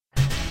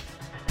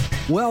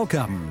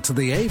Welcome to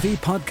the AV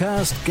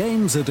Podcast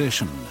Games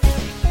Edition.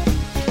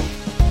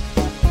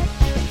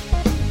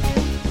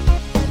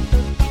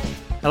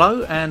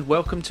 Hello and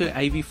welcome to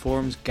AV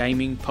Forum's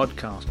Gaming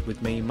Podcast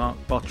with me, Mark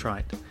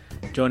Botwright.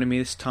 Joining me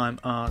this time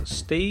are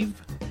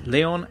Steve,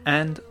 Leon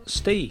and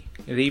Steve.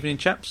 Good evening,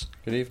 chaps.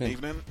 Good evening.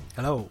 Evening.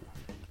 Hello.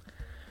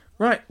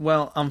 Right,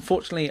 well,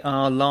 unfortunately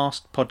our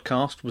last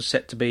podcast was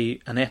set to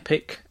be an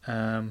epic.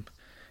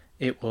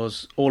 It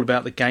was all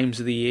about the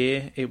games of the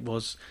year. It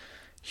was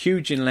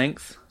huge in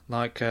length,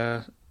 like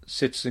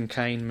Citizen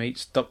Kane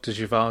meets Dr.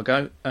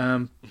 Zhivago,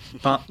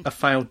 but a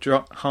failed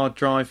hard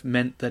drive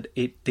meant that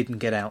it didn't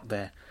get out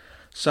there.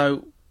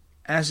 So,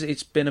 as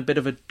it's been a bit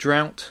of a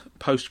drought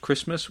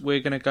post-Christmas, we're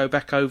going to go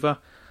back over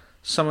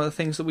some of the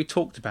things that we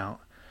talked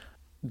about.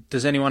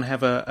 Does anyone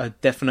have a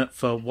definite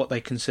for what they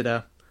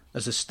consider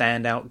as a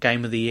standout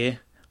game of the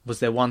year?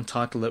 Was there one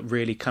title that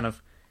really kind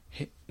of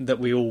that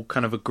we all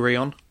kind of agree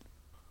on?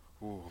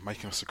 Ooh,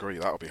 making us agree,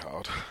 that'll be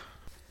hard.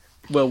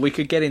 Well, we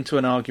could get into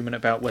an argument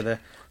about whether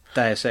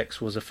Deus Ex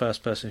was a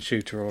first-person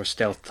shooter or a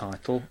stealth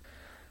title.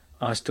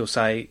 I still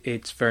say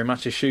it's very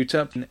much a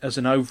shooter. As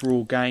an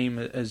overall game,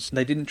 as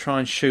they didn't try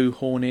and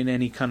shoehorn in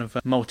any kind of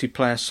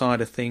multiplayer side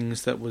of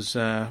things that was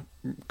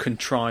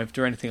contrived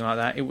or anything like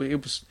that.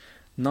 It was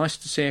nice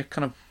to see a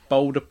kind of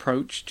bold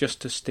approach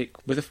just to stick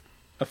with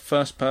a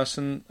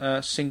first-person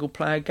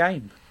single-player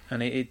game.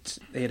 And it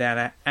had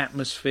an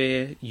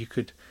atmosphere. You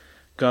could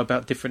go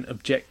about different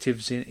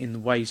objectives in the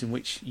ways in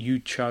which you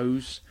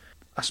chose.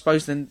 I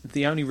suppose then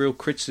the only real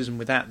criticism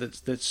with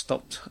that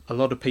stopped a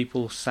lot of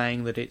people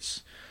saying that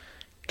it's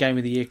Game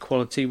of the Year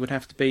quality would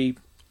have to be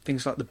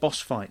things like the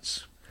boss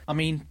fights. I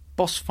mean,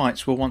 boss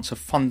fights were once a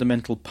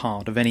fundamental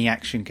part of any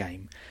action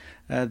game.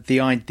 The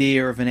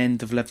idea of an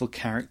end-of-level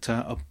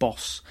character, a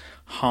boss,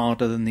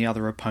 harder than the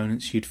other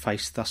opponents you'd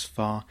faced thus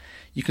far.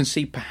 You can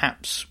see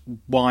perhaps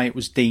why it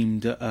was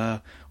deemed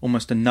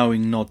almost a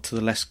knowing nod to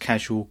the less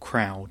casual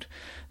crowd.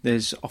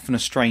 There's often a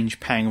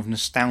strange pang of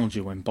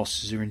nostalgia when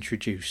bosses are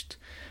introduced.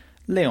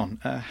 Leon,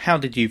 how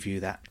did you view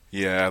that?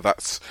 Yeah,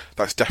 that's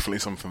definitely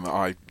something that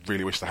I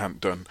really wish they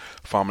hadn't done,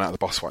 farming out the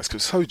boss fights,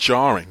 because it was so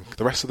jarring.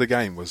 The rest of the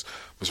game was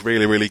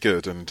really, really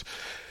good, and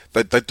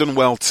they'd done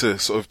well to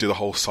sort of do the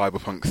whole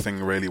cyberpunk thing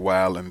really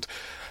well, and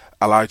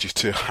allowed you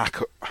to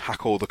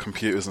hack all the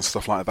computers and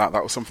stuff like that.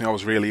 That was something I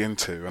was really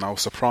into, and I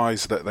was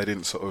surprised that they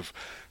didn't sort of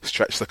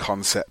stretch the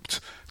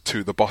concept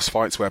to the boss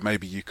fights where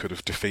maybe you could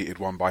have defeated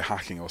one by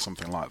hacking or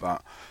something like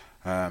that.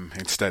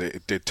 Instead,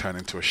 it did turn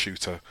into a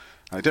shooter,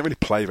 and it didn't really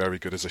play very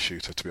good as a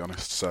shooter, to be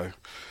honest. So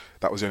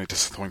that was the only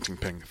disappointing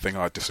thing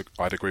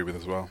I'd agree with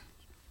as well.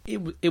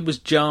 It was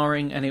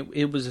jarring, and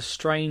it was a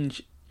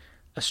strange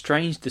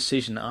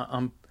decision.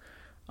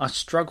 I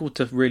struggled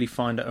to really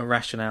find a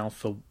rationale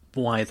for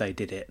why they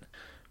did it.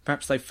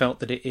 Perhaps they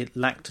felt that it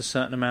lacked a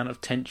certain amount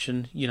of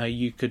tension. You know,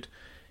 you could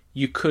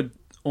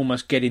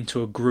almost get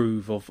into a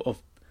groove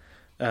of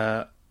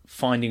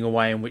finding a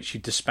way in which you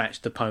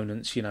dispatched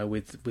opponents, you know,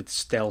 with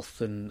stealth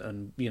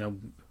and you know,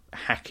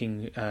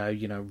 hacking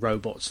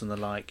robots and the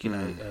like, you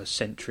know,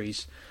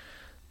 sentries,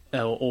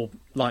 or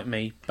like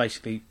me,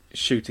 basically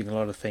shooting a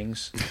lot of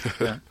things,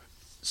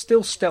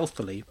 still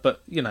stealthily,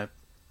 but you know,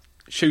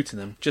 shooting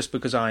them just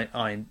because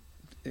I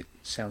it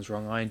sounds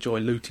wrong, I enjoy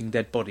looting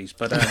dead bodies,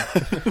 but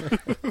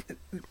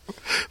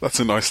that's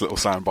a nice little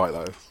soundbite,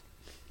 though.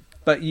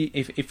 But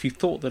if you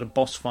thought that a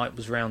boss fight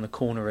was round the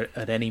corner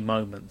at any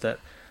moment, that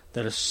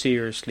a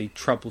seriously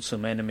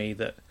troublesome enemy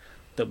that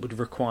would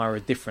require a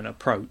different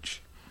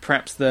approach,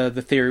 perhaps the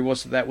theory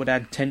was that would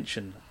add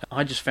tension.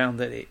 I just found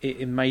that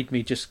it made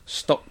me just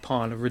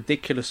stockpile a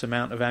ridiculous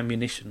amount of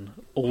ammunition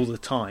all the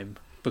time,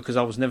 because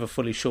I was never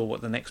fully sure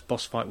what the next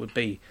boss fight would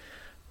be.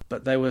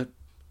 But they were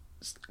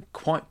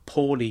quite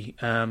poorly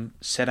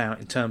set out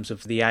in terms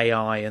of the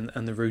AI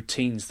and the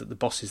routines that the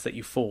bosses that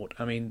you fought.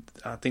 I mean,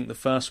 I think the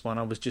first one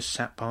I was just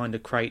sat behind a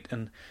crate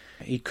and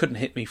he couldn't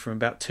hit me from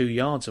about 2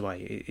 yards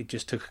away. It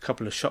just took a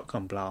couple of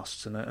shotgun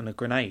blasts and a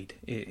grenade.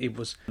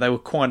 They were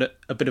quite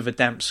a bit of a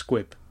damp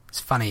squib.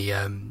 It's funny,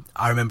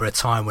 I remember a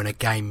time when a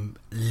game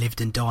lived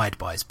and died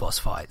by its boss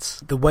fights.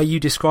 The way you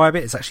describe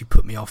it has actually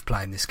put me off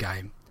playing this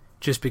game,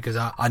 just because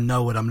I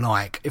know what I'm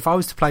like. If I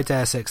was to play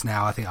Deus Ex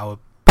now, I think I would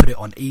put it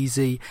on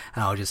easy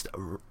and I'll just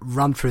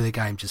run through the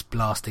game just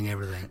blasting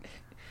everything.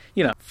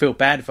 You know, feel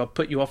bad if I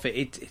put you off it.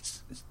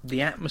 It's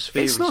the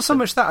atmosphere. It's not so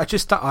much that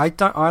I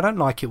don't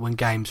like it when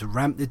games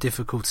ramp the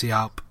difficulty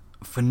up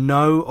for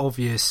no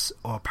obvious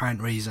or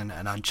apparent reason,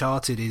 and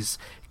Uncharted is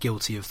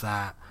guilty of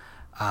that.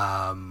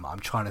 I'm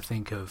trying to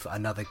think of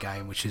another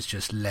game which has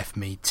just left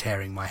me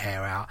tearing my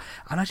hair out,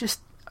 and I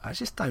just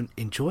don't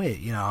enjoy it.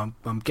 You know,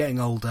 I'm getting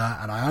older,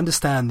 and I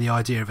understand the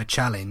idea of a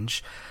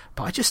challenge,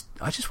 but I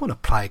just want to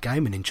play a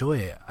game and enjoy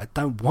it. I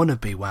don't want to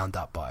be wound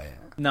up by it.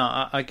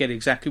 No, I get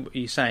exactly what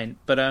you're saying,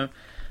 but I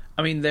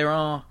mean, there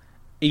are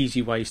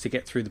easy ways to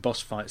get through the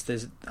boss fights.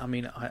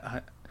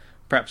 I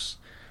perhaps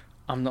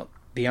I'm not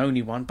the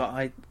only one,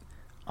 but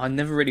I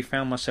never really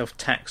found myself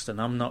taxed,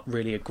 and I'm not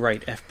really a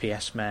great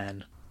FPS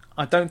man.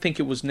 I don't think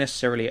it was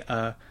necessarily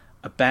a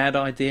a bad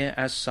idea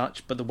as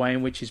such, but the way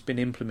in which it's been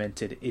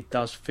implemented, it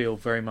does feel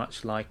very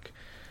much like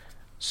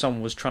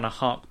someone was trying to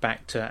hark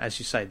back to, as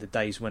you say, the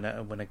days when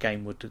a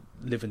game would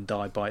live and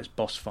die by its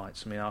boss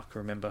fights. I mean, I can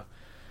remember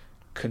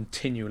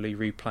continually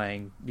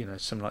replaying,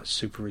 something like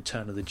Super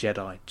Return of the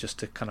Jedi just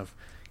to kind of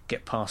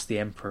get past the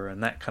Emperor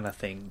and that kind of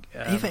thing.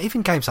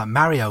 Even games like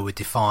Mario were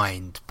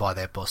defined by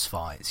their boss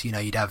fights.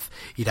 You'd have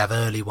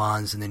early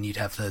ones, and then you'd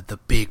have the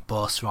big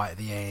boss right at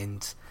the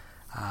end.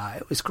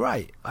 It was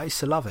great. I used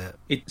to love it.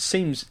 It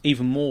seems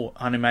even more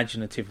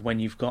unimaginative when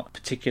you've got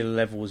particular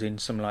levels in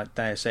something like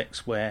Deus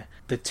Ex where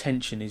the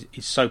tension is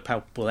so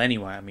palpable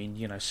anyway. I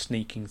mean,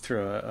 sneaking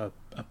through a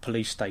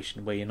police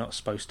station where you're not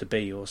supposed to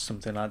be or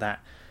something like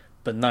that,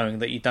 but knowing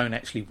that you don't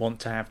actually want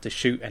to have to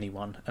shoot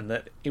anyone and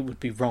that it would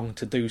be wrong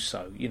to do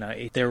so.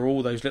 There are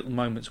all those little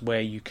moments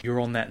where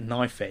you're on that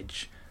knife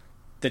edge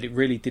that it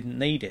really didn't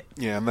need it.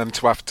 Yeah, and then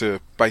to have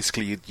to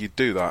basically you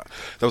do that.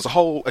 There was a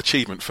whole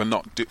achievement for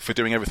for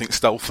doing everything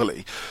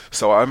stealthily.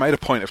 So I made a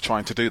point of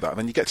trying to do that. And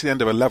then you get to the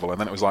end of a level, and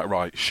then it was like,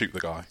 right, shoot the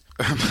guy.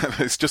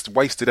 It's just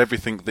wasted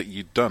everything that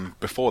you'd done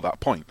before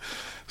that point.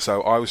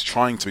 So I was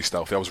trying to be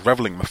stealthy. I was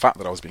revelling in the fact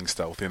that I was being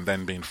stealthy, and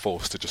then being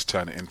forced to just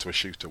turn it into a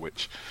shooter,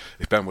 which,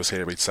 if Ben was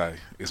here, he'd say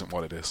isn't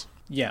what it is.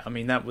 Yeah, I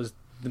mean, that was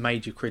the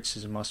major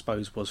criticism, I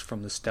suppose, was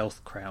from the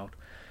stealth crowd,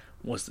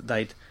 was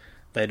that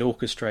they'd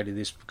orchestrated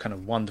this kind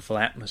of wonderful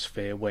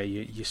atmosphere where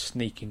you're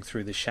sneaking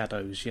through the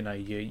shadows.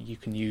 You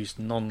can use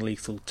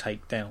non-lethal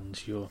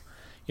takedowns.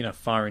 You're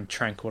firing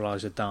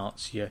tranquilizer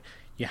darts. You're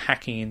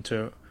hacking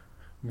into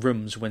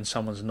rooms when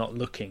someone's not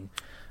looking.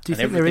 Do you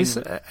think there is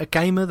a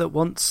gamer that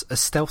wants a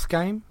stealth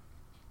game,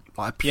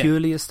 like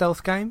purely a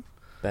stealth game?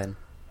 Ben.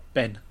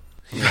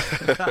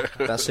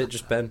 That's it,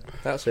 just Ben.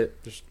 That's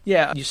it.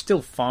 Yeah, you're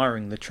still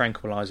firing the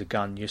tranquilizer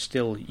gun. You're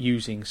still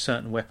using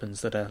certain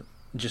weapons that are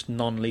just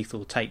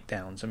non-lethal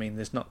takedowns. I mean,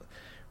 there's not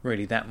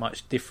really that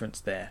much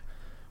difference there.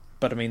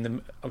 But I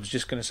mean, I was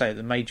just going to say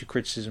the major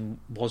criticism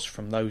was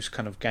from those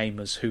kind of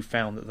gamers who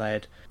found that they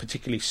had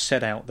particularly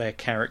set out their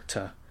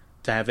character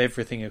to have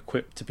everything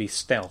equipped to be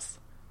stealth,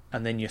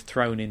 and then you're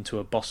thrown into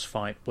a boss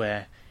fight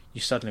where you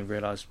suddenly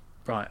realise,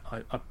 right,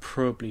 I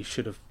probably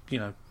should have,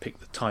 picked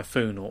the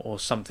Typhoon or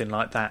something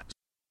like that.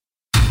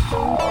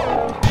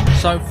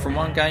 So, from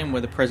one game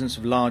where the presence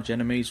of large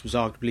enemies was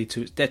arguably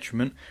to its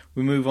detriment,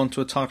 we move on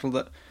to a title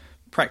that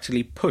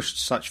practically pushed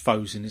such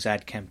foes in its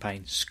ad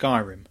campaign,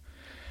 Skyrim.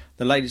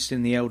 The latest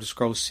in the Elder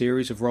Scrolls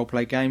series of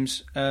roleplay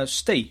games.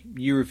 Steve,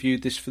 you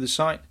reviewed this for the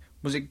site.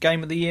 Was it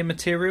Game of the Year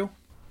material?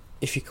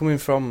 If you're coming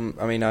from,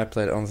 I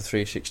played it on the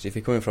 360, if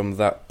you're coming from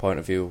that point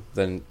of view,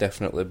 then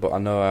definitely, but I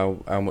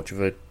know how much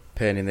of a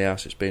pain in the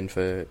arse it's been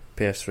for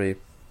PS3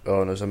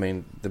 owners. I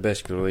mean, they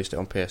basically released it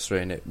on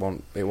PS3 and it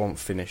won't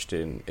finished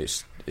in,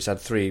 it's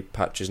had 3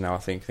 patches now, I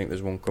think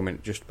there's one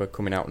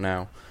coming out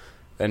now,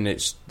 and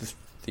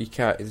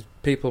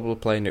people will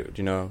playing it,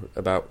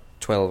 about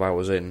 12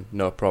 hours in,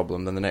 no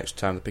problem, then the next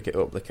time they pick it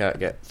up they can't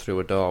get through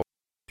a door.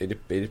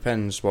 It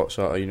depends what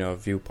sort of,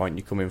 viewpoint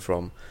you're coming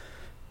from,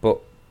 but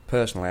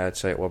personally I'd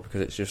say it was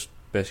because it's just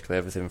basically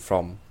everything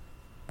from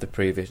the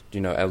previous,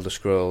 Elder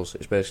Scrolls.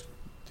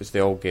 It's the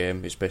old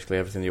game, it's basically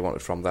everything you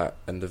wanted from that,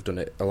 and they've done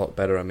it a lot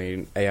better. I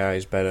mean, AI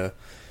is better,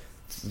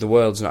 the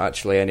world's not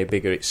actually any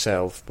bigger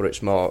itself, but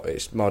it's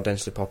more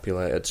densely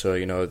populated, so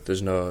you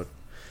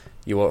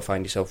won't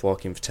find yourself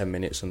walking for 10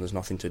 minutes and there's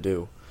nothing to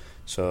do.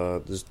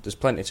 So there's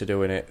plenty to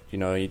do in it.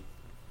 You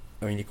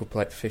could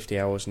play it for 50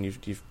 hours and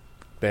you've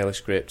barely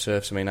scraped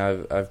surface. I mean,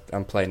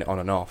 I'm playing it on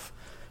and off,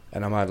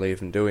 and I'm hardly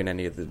even doing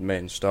any of the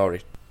main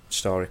story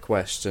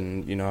quests,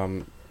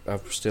 and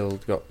I've still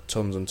got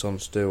tons and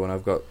tons to do, and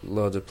I've got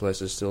loads of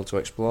places still to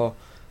explore.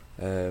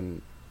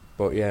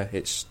 But yeah,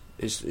 it's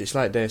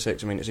like Deus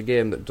Ex. I mean, it's a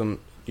game that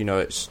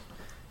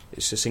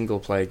it's a single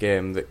player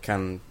game that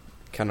can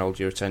hold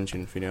your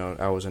attention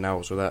for hours and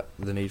hours without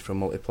the need for a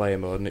multiplayer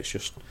mode, and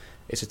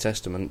it's a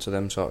testament to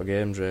them sort of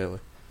games, really.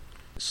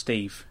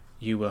 Steve,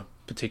 you were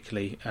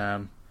particularly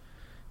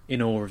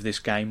in awe of this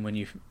game when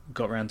you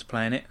got around to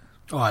playing it.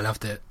 Oh, I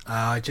loved it.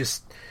 I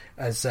just,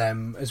 as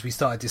we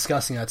started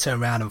discussing, I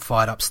turned around and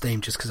fired up Steam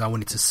just because I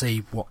wanted to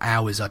see what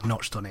hours I'd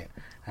notched on it.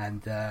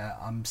 And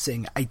I'm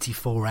sitting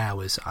 84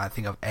 hours. I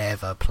think I've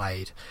ever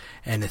played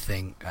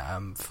anything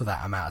for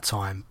that amount of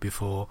time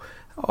before.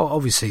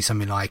 Obviously,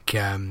 something like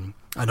an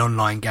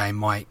online game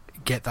might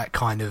get that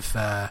kind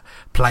of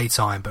play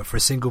time, but for a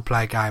single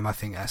player game, I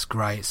think that's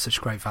great. It's such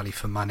great value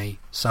for money,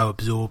 so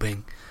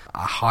absorbing.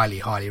 I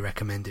highly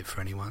recommend it for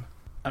anyone.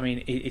 I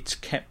mean, it's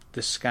kept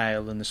the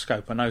scale and the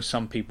scope. I know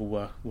some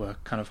people were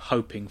kind of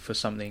hoping for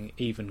something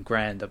even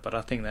grander, but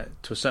I think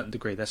that to a certain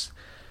degree that's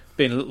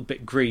been a little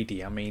bit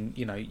greedy. I mean,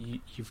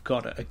 you've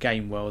got a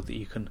game world that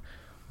you can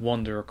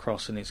wander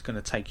across, and it's going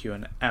to take you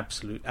an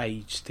absolute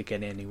age to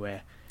get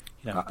anywhere,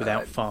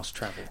 without fast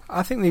travel.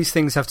 I think these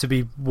things have to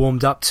be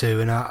warmed up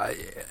to, and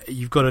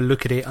you've got to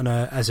look at it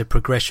as a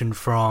progression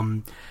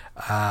from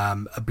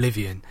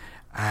Oblivion,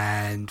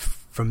 and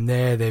from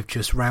there they've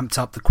just ramped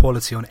up the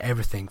quality on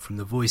everything, from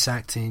the voice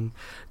acting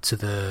to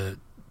the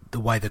the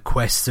way the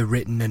quests are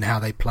written and how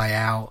they play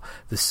out,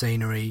 the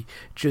scenery,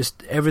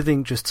 just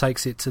everything just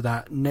takes it to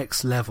that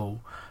next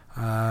level.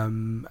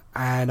 And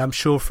I'm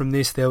sure from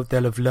this they'll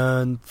have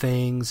learned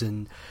things,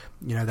 and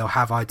they'll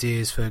have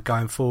ideas for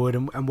going forward,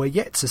 and we're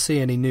yet to see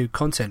any new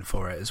content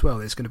for it as well.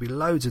 There's going to be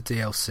loads of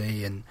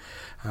DLC, and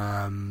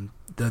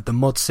the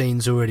mod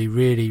scene's already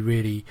really,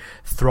 really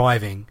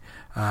thriving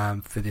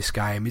for this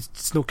game.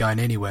 It's not going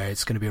anywhere.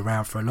 It's going to be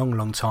around for a long,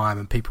 long time,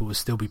 and people will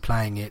still be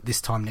playing it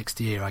this time next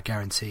year, I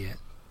guarantee it.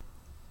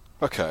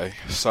 Okay,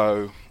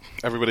 so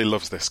everybody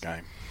loves this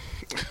game.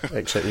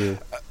 Except you.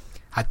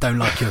 I don't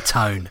like your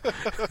tone.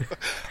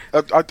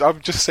 I'm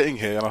just sitting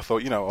here and I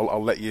thought,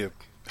 I'll let you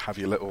have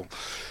your little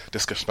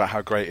discussion about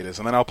how great it is,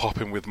 and then I'll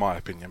pop in with my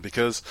opinion,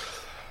 because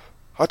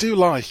I do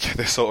like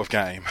this sort of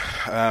game.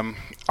 I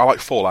like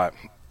Fallout,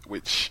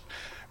 which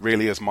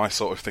really is my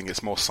sort of thing.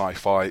 It's more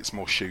sci-fi, it's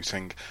more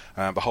shooting.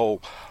 The whole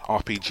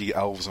RPG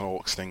elves and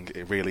orcs thing,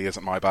 it really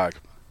isn't my bag.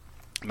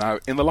 Now,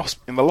 in the Lost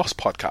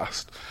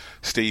podcast,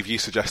 Steve, you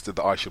suggested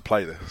that I should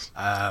play this.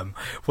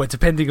 Well,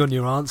 depending on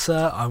your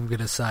answer, I'm going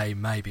to say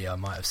maybe I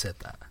might have said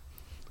that.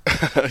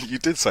 You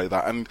did say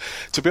that, and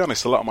to be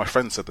honest, a lot of my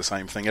friends said the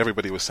same thing.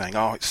 Everybody was saying,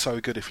 "Oh, it's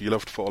so good. If you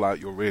loved Fallout,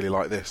 you'll really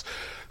like this."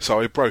 So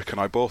I broke and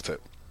I bought it,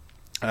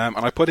 and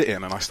I put it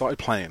in and I started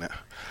playing it.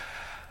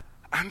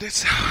 And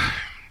it's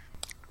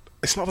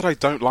not that I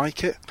don't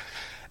like it.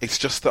 It's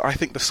just that I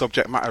think the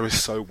subject matter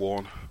is so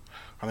worn.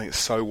 I think it's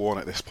so worn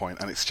at this point,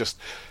 and it's just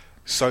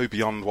so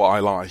beyond what I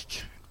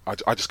like.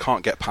 I just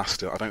can't get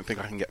past it. I don't think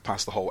I can get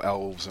past the whole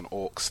elves and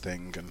orcs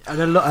thing. And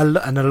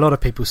a lot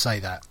of people say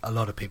that. A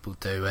lot of people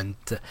do. And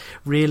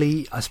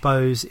really, I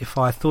suppose, if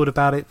I thought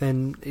about it,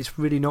 then it's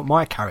really not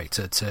my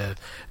character to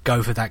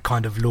go for that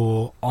kind of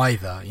lore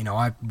either.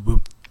 I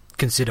would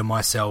consider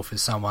myself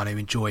as someone who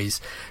enjoys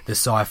the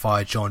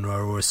sci-fi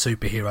genre or a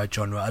superhero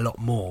genre a lot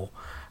more.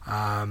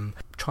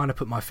 Trying to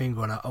put my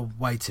finger on a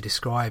way to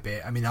describe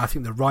it. I mean, I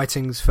think the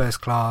writing's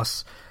first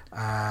class.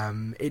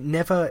 It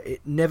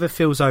never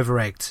feels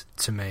over-egged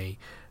to me,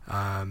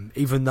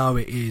 even though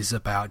it is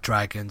about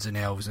dragons and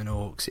elves and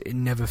orcs. It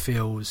never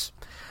feels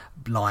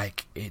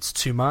like it's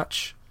too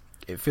much.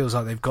 It feels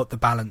like they've got the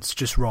balance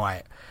just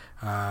right.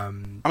 I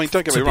mean,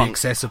 don't get me wrong, to be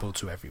accessible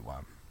to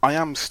everyone. I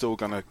am still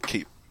going to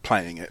keep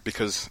playing it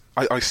because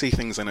I see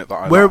things in it that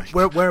I like.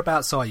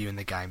 Whereabouts are you in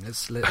the game?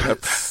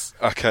 Let's...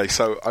 Okay,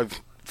 so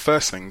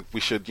first thing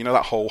we should,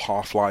 that whole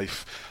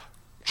Half-Life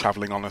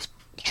travelling on a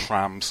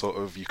tram sort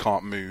of, you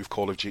can't move,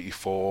 Call of Duty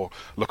 4,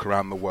 look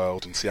around the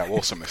world and see how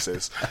awesome this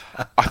is.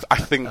 I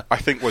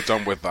think we're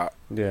done with that.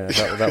 Yeah,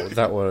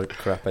 that were a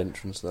crap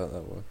entrance. That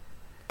were.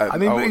 I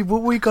mean,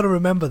 we've got to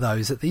remember though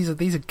is that these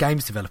are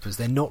games developers.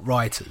 They're not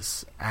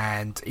writers,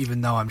 and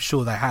even though I'm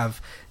sure they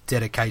have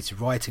dedicated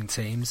writing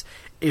teams,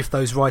 if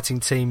those writing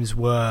teams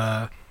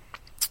were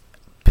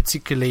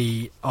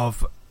particularly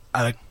of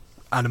an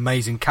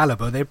amazing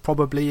caliber, they're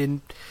probably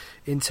in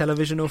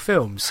television or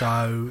film.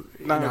 So,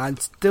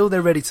 until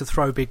they're ready to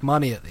throw big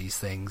money at these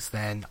things,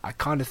 then I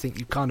kind of think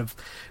you kind of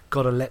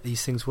got to let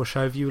these things wash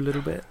over you a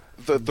little bit.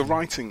 The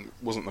writing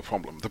wasn't the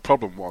problem. The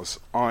problem was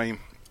I'm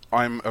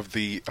of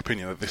the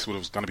opinion that this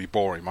was going to be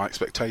boring. My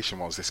expectation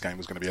was this game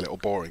was going to be a little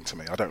boring to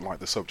me. I don't like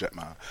the subject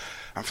matter.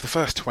 And for the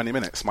first 20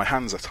 minutes, my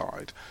hands are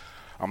tied.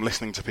 I'm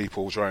listening to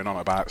people drone on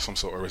about some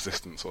sort of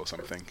resistance or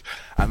something.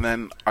 And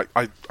then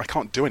I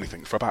can't do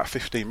anything for about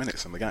 15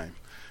 minutes in the game.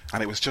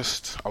 And it was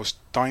just, I was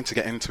dying to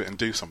get into it and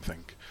do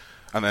something.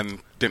 And then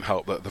didn't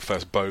help that the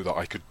first bow that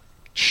I could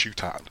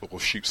shoot at or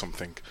shoot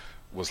something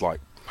was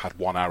had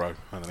one arrow,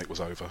 and then it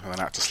was over. And then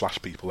I had to slash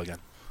people again.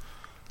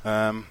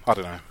 I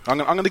don't know. I'm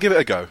going to give it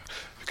a go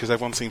because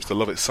everyone seems to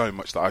love it so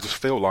much that I just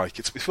feel like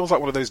it feels like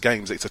one of those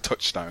games that it's a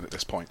touchstone at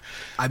this point.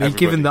 I mean,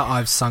 given that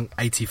I've sunk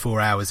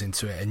 84 hours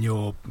into it and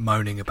you're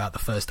moaning about the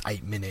first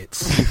 8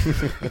 minutes,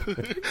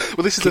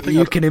 well, this is the thing.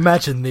 You can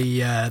imagine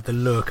the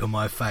look on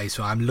my face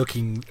where I'm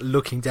looking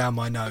down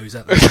my nose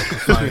at the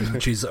microphone,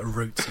 which is a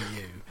route to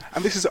you.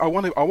 And this is, I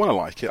want to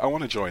like it. I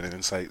want to join in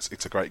and say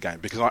it's a great game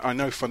because I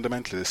know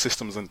fundamentally the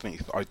systems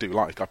underneath I do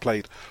like. I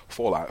played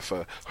Fallout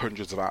for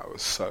hundreds of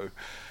hours, so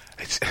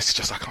it's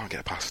just I can't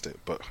get past it.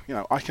 But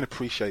I can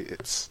appreciate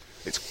its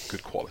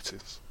good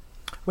qualities.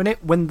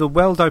 When the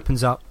world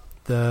opens up,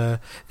 there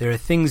are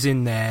things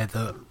in there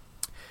that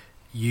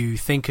you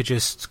think are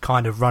just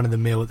kind of run of the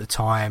mill at the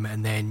time,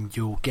 and then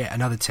you'll get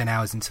another 10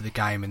 hours into the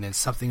game and then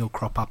something will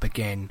crop up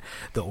again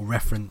that will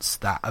reference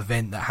that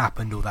event that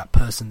happened or that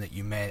person that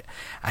you met,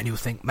 and you'll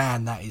think,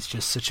 man, that is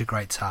just such a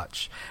great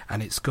touch.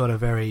 And it's got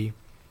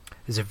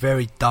there's a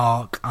very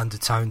dark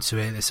undertone to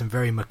it. There's some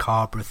very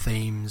macabre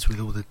themes with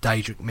all the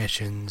Daedric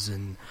missions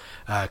and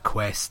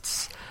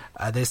quests.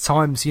 There's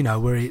times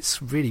where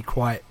it's really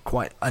quite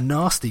a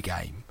nasty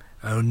game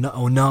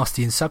or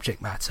nasty in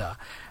subject matter.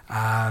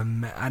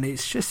 And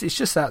it's just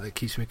that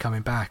keeps me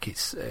coming back.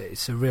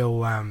 It's a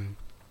real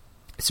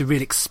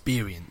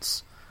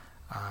experience.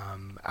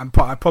 And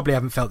I probably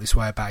haven't felt this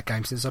way about a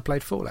game since I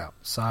played Fallout.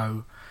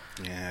 So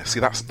yeah, see,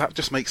 that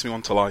just makes me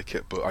want to like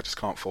it, but I just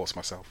can't force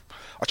myself.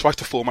 I tried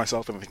to fool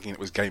myself into thinking it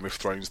was Game of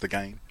Thrones the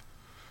game,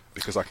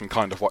 because I can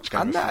kind of watch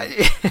Game of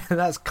Thrones.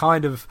 That's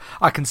kind of...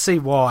 I can see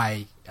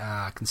why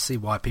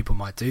people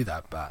might do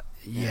that, but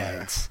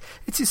it's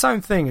its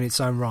own thing in its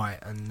own right,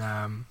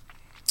 and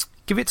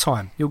give it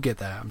time. You'll get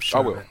there, I'm sure.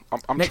 I will.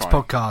 I'm Next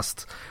trying.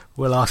 podcast,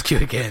 we'll ask you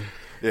again.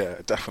 Yeah,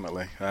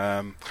 definitely.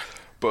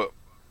 But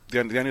the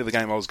only other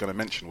game I was going to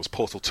mention was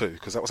Portal 2,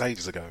 because that was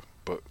ages ago,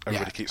 but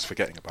everybody keeps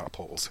forgetting about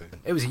Portal 2.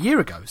 It was a year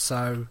ago,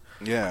 so...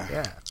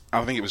 Yeah.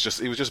 I think it was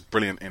just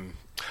brilliant in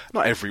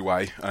not every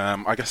way.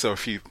 I guess there were a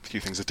few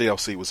things. The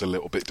DLC was a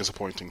little bit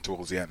disappointing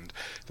towards the end.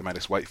 They made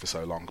us wait for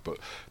so long, but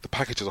the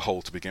package as a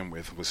whole to begin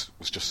with was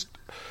just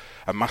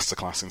a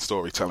masterclass in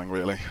storytelling,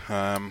 really.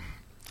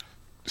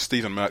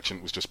 Stephen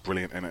Merchant was just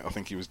brilliant in it. I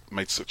think he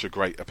made such a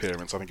great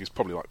appearance. I think he was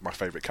probably like my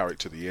favourite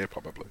character of the year,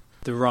 probably.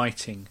 The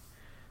writing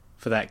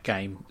for that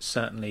game,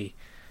 certainly,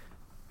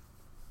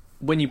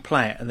 when you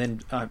play it, and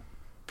then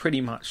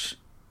pretty much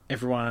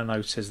everyone I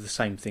know says the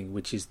same thing,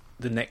 which is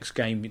the next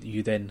game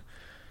the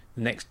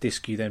next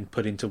disc you then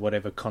put into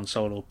whatever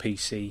console or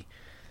PC,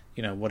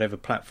 whatever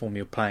platform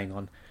you're playing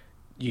on,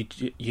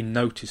 you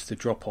notice the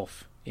drop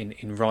off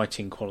in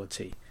writing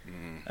quality.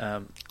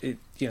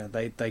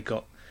 They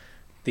got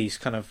these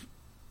kind of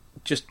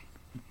just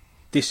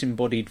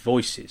disembodied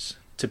voices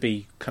to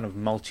be kind of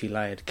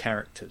multi-layered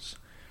characters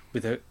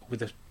with a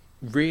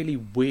really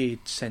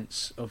weird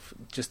sense of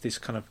just this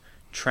kind of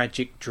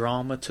tragic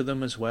drama to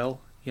them as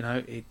well.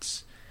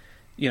 It's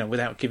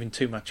without giving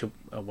too much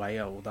away,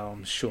 although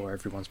I'm sure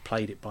everyone's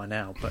played it by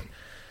now, but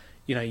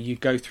you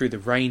go through the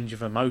range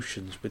of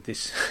emotions with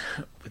this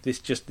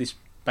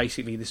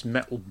basically this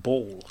metal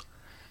ball,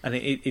 and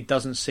it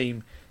doesn't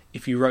seem,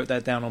 if you wrote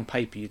that down on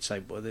paper, you'd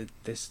say, well,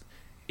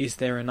 is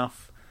there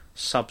enough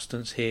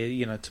substance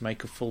here, to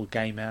make a full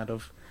game out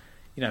of,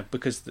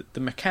 because the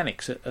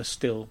mechanics are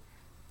still,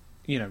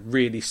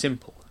 really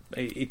simple.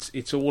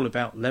 It's all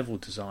about level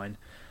design,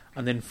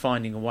 and then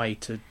finding a way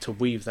to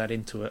weave that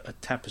into a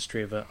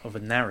tapestry of a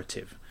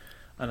narrative.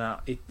 And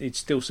it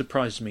still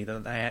surprises me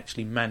that they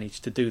actually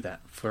managed to do that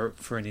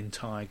for an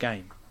entire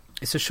game.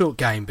 It's a short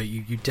game, but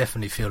you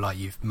definitely feel like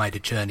you've made a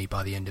journey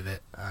by the end of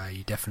it.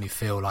 You definitely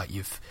feel like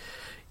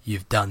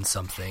you've done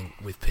something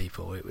with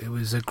people. It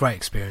was a great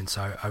experience.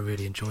 I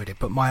really enjoyed it.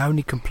 But my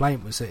only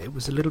complaint was that it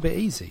was a little bit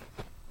easy.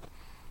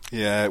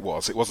 Yeah, it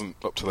was. It wasn't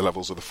up to the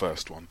levels of the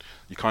first one.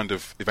 You kind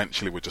of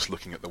eventually were just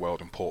looking at the world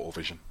in Portal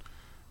vision,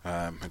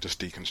 and just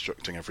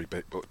deconstructing every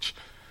bit, which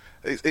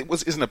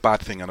isn't a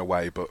bad thing in a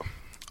way, but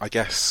I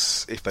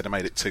guess if they'd have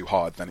made it too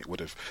hard, then it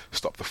would have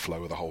stopped the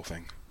flow of the whole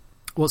thing.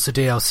 What's the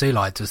DLC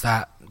like? Does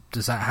that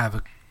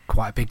have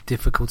quite a big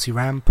difficulty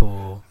ramp,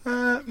 or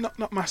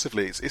not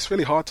massively? It's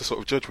really hard to sort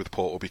of judge with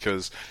Portal,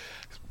 because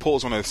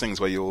Portal's one of those things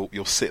where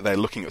you'll sit there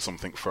looking at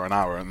something for an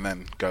hour and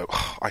then go,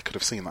 oh, I could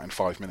have seen that in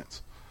 5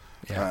 minutes.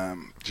 Yeah.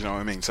 Do you know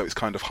what I mean? So it's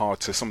kind of hard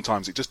to.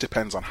 Sometimes it just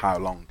depends on how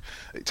long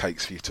it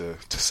takes for you to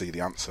see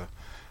the answer.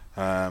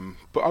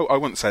 But I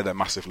wouldn't say they're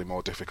massively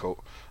more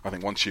difficult. I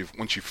think once you've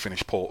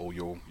finished Portal,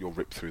 you'll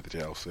rip through the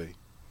DLC.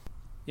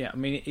 Yeah, I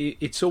mean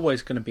it's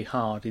always going to be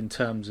hard in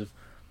terms of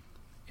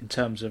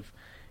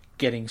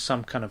getting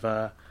some kind of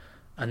a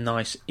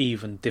nice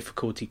even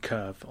difficulty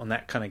curve on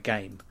that kind of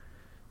game,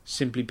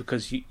 simply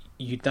because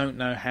you don't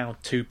know how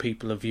two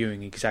people are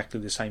viewing exactly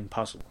the same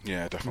puzzle.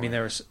 Yeah, definitely.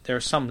 I mean there are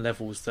some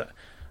levels that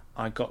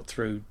I got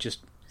through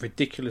just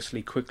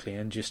ridiculously quickly,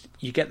 and just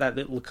you get that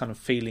little kind of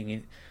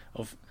feeling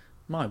of,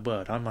 my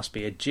word, I must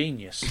be a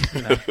genius.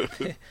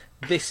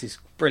 This is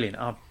brilliant.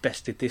 I've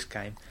bested this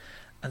game,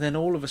 and then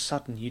all of a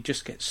sudden you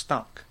just get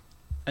stuck,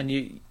 and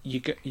you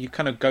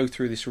kind of go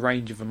through this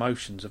range of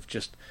emotions of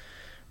just,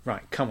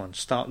 right, come on,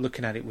 start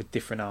looking at it with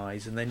different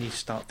eyes, and then you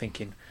start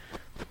thinking,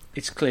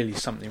 it's clearly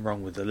something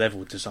wrong with the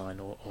level design,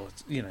 or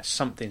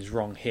something's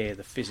wrong here,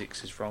 the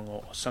physics is wrong,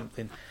 or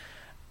something,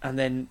 and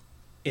then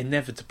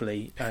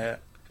inevitably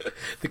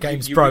the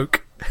game's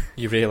broke.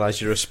 You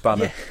realise you're a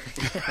spanner.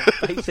 Yeah,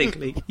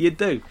 basically, you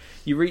do.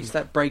 You reach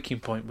that breaking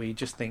point where you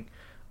just think,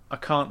 I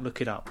can't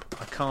look it up.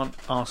 I can't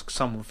ask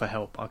someone for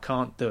help. I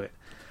can't do it.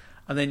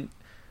 And then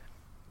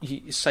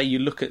you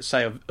look at,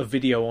 a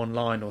video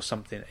online or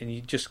something, and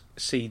you just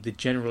see the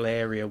general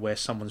area where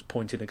someone's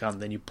pointing a gun.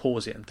 Then you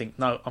pause it and think,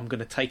 no, I'm going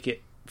to take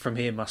it from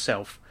here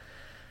myself.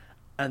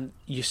 And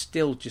you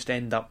still just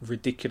end up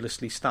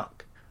ridiculously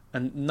stuck.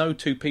 And no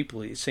two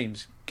people, it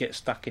seems, get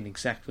stuck in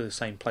exactly the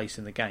same place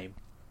in the game.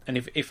 And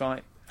if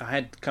I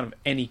had kind of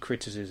any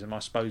criticism, I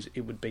suppose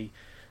it would be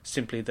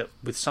simply that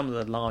with some of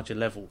the larger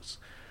levels,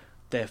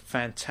 they're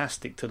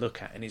fantastic to look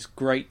at, and it's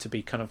great to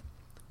be kind of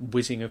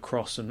whizzing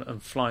across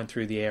and flying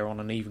through the air on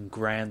an even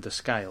grander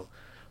scale.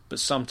 But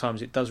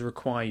sometimes it does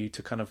require you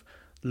to kind of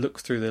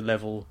look through the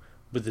level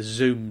with a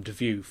zoomed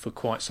view for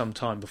quite some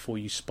time before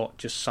you spot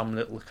just some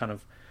little kind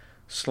of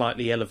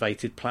slightly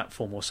elevated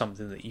platform or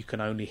something that you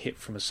can only hit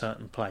from a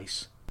certain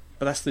place.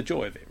 But that's the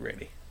joy of it,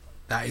 really.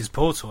 That is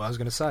Portal. I was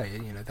going to say,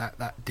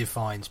 that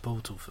defines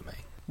Portal for me.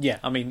 Yeah,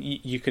 I mean,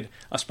 you could,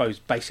 I suppose,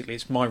 basically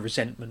it's my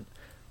resentment.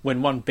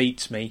 When one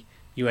beats me,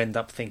 you end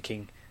up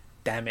thinking,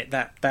 damn it,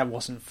 that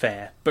wasn't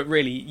fair. But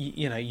really,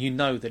 you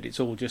know that it's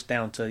all just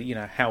down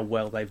to how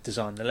well they've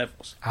designed the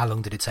levels. How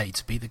long did it take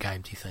to beat the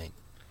game, do you think?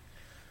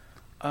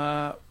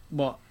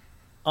 Well,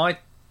 I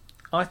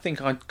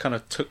think I kind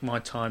of took my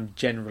time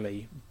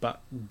generally,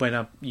 but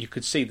when you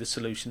could see the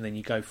solution, then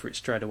you go for it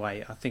straight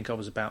away. I think I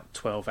was about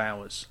 12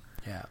 hours.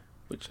 Yeah.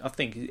 Which I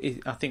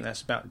think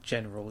that's about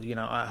general.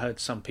 I heard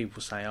some people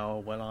say,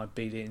 "Oh, well, I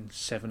beat it in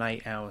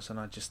 7-8 hours," and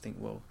I just think,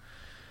 well,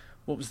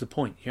 what was the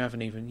point? You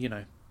haven't even,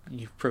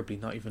 you've probably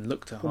not even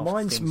looked at half the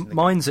things in the game.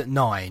 Mine's at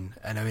 9,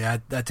 and I mean,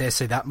 I dare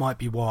say that might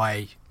be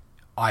why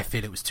I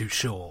feel it was too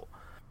short.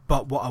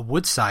 But what I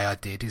would say I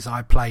did is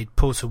I played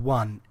Portal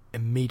 1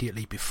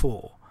 immediately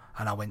before,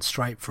 and I went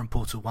straight from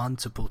Portal 1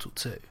 to Portal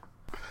 2.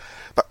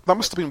 That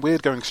must have been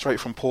weird going straight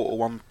from Portal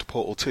 1 to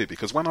Portal 2,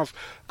 because when I've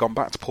gone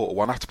back to Portal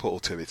 1 after Portal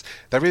 2,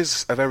 there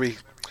is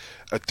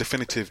a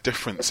definitive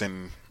difference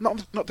in,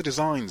 not the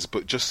designs,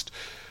 but just,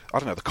 I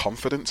don't know, the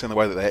confidence in the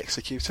way that they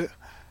execute it.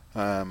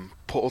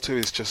 Portal 2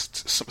 is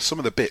just some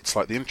of the bits,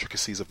 like the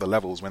intricacies of the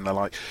levels, when they're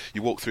like,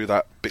 you walk through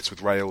that bits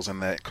with rails and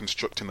they're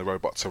constructing the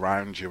robots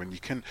around you, and you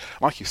can,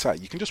 like you say,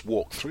 you can just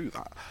walk through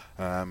that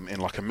in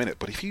like a minute,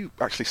 but if you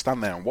actually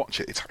stand there and watch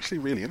it, it's actually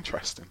really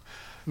interesting.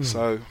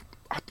 So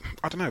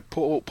I don't know,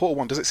 Portal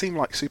 1, does it seem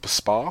like super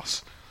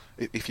sparse?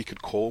 If you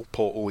could call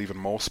Portal even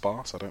more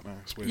sparse, I don't know.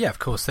 It's weird. Yeah, of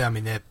course. They're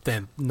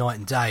night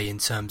and day in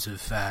terms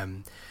of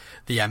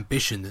the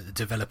ambition that the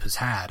developers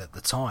had at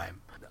the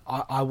time.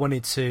 I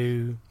wanted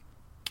to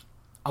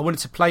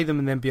play them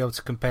and then be able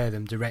to compare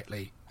them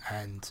directly,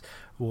 and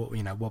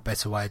what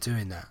better way of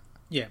doing that?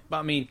 Yeah, but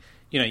I mean,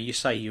 you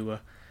say you were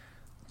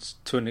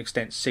to an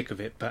extent sick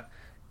of it, but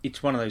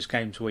it's one of those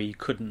games where you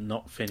couldn't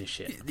not finish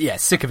it. Yeah,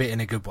 sick of it in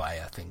a good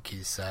way, I think,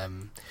 is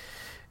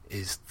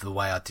the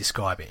way I'd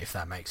describe it, if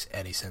that makes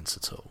any sense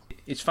at all.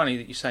 It's funny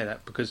that you say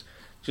that, because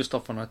just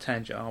off on a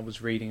tangent, I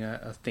was reading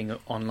a thing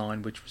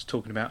online which was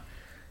talking about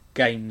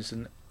games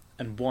and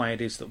why it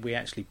is that we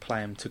actually play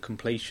them to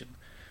completion.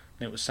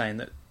 And it was saying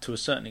that, to a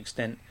certain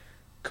extent,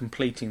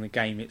 completing the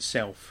game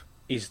itself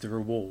is the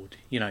reward.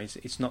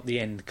 It's not the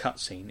end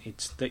cutscene,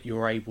 it's that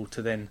you're able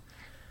to then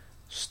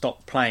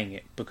stop playing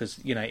it, because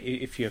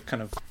if you're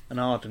kind of an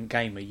ardent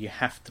gamer, you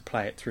have to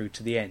play it through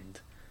to the end.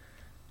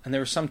 And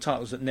there are some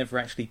titles that never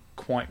actually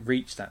quite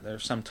reach that. There are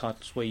some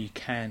titles where you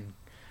can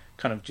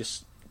kind of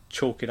just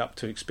chalk it up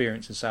to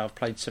experience and say, I've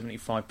played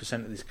 75%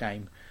 of this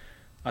game,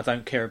 I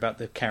don't care about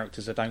the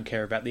characters, I don't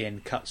care about the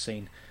end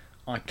cutscene,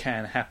 I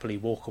can happily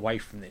walk away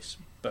from this.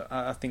 But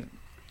I think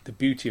the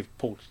beauty of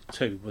Portal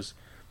 2 was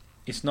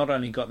it's not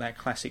only got that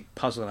classic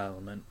puzzle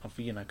element of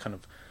kind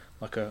of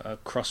like a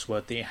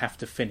crossword that you have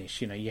to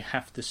finish. You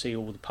have to see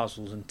all the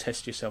puzzles and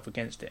test yourself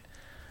against it.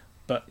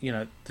 But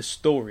the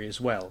story as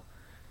well.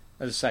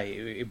 As I say,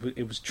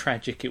 it was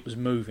tragic, it was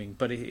moving,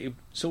 but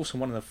it's also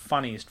one of the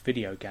funniest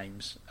video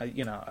games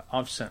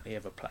I've certainly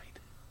ever played.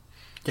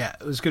 Yeah,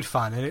 it was good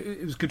fun, and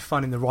it was good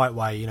fun in the right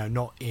way.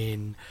 Not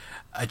in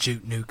a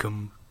Duke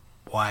Nukem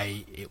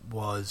way. It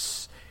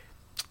was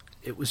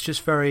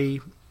just very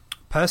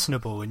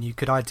personable, and you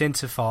could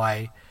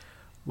identify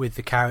with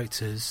the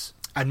characters.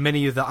 And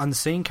many of the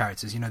unseen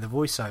characters, the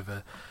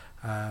voiceover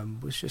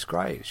was just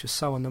great. It's just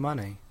so on the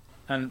money.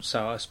 And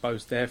so I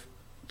suppose there,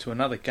 to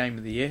another game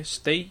of the year,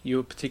 Steve, you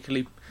were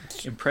particularly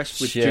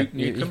impressed with Duke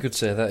Nukem? You could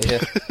say that,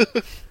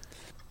 yeah.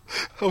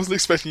 I wasn't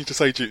expecting you to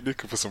say Duke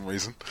Nukem for some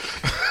reason.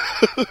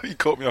 You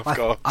caught me off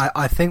guard.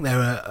 I think they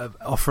were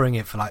offering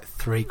it for like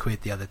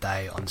 £3 the other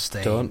day on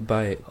Steam. Don't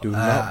buy it. Do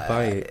not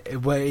buy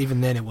it. Well,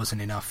 even then, it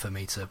wasn't enough for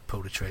me to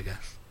pull the trigger.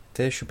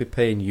 They should be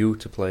paying you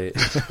to play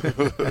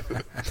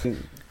it.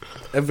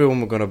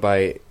 Everyone were going to buy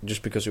it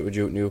just because it was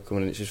Duke Nukem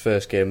and it's his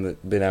first game that's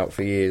been out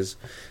for years.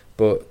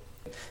 But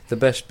the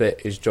best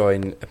bit is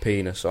drawing a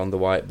penis on the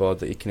whiteboard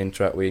that you can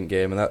interact with in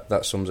game, and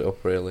that sums it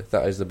up really.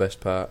 That is the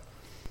best part.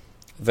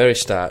 Very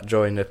start,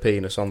 drawing a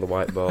penis on the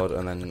whiteboard,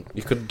 and then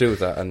you could do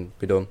that and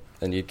be done,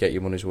 and you'd get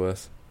your money's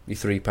worth, your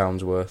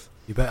 £3 worth.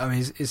 But I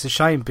mean, it's a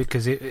shame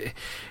because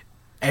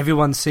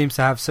everyone seems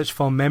to have such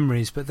fond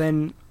memories, but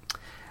then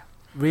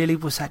really,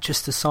 was that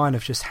just a sign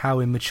of just how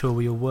immature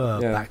we all were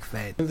back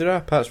then? There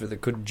are parts of it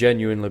that could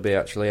genuinely be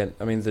actually.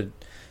 I mean,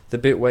 the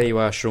bit where you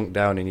are shrunk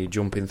down and you're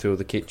jumping through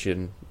the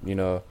kitchen,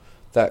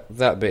 that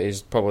bit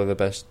is probably the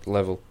best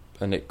level,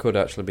 and it could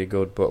actually be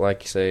good. But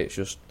like you say,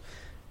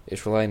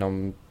 it's relying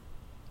on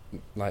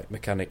like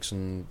mechanics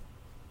and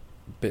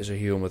bits of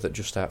humour that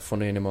just aren't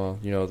funny anymore.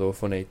 They were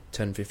funny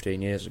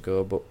 10-15 years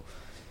ago, but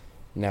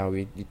now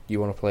you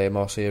want to play a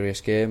more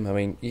serious game. I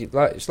mean,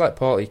 it's like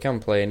Portal. You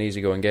can play an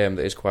easygoing game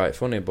that is quite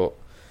funny, but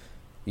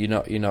you're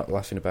not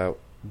laughing about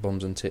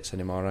bums and tits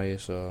anymore, are you?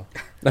 So,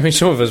 I mean,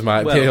 some of us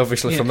might be,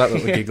 obviously, from that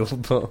little giggle.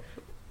 But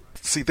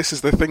see, this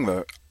is the thing,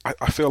 though.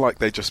 I feel like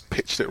they just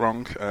pitched it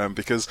wrong,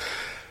 because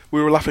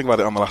we were laughing about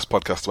it on the last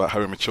podcast about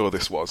how immature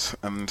this was,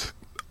 and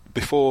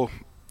before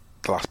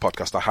the last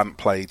podcast, I hadn't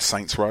played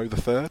Saints Row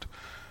the Third,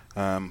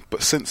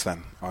 but since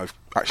then, I've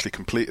actually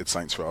completed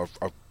Saints Row.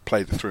 I've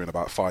played it through in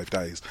about 5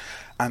 days,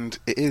 and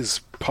it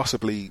is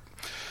possibly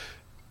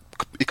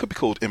it could be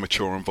called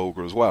immature and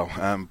vulgar as well,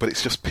 but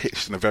it's just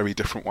pitched in a very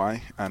different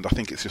way, and I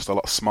think it's just a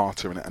lot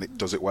smarter in it, and it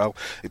does it well.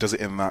 It does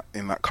it in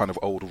that kind of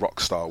old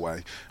Rockstar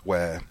way,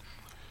 where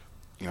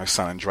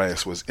San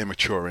Andreas was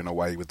immature in a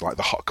way with like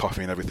the hot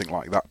coffee and everything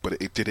like that, but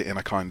it did it in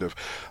a kind of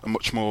a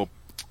much more.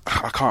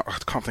 I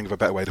can't think of a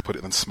better way to put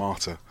it than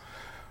smarter.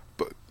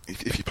 But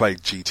if you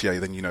played GTA,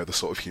 then you know the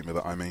sort of humour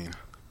that I mean.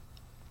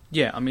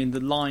 Yeah, I mean the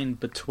line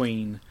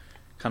between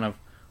kind of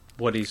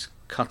what is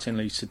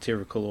cuttingly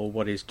satirical or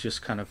what is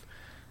just kind of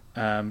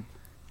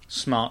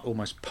smart,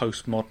 almost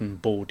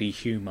postmodern, bawdy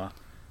humour,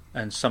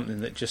 and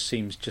something that just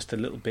seems just a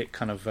little bit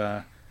kind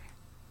of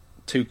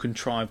too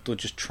contrived or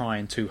just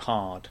trying too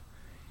hard.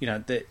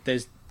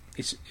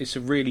 It's a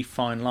really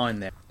fine line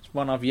there. It's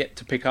one I've yet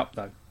to pick up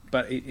though,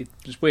 but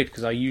it's weird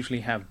because I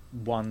usually have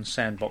one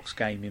sandbox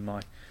game in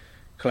my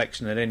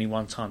collection at any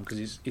one time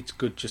because it's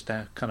good just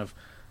to kind of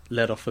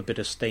let off a bit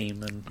of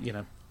steam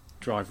and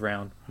drive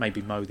around,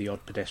 maybe mow the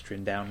odd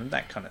pedestrian down and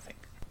that kind of thing.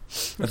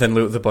 And then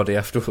loot the body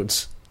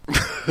afterwards.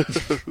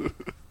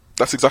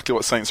 That's exactly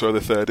what Saints Row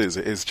the Third is.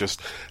 It is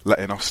just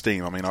letting off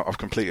steam. I mean, I've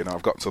completed it.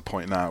 I've got to a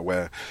point now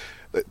where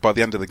by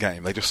the end of the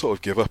game, they just sort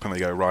of give up and they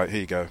go, right,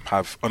 here you go,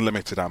 have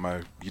unlimited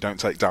ammo, you don't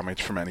take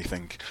damage from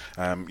anything,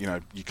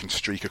 you can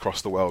streak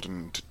across the world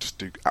and just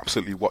do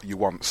absolutely what you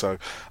want. So,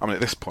 I mean,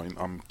 at this point,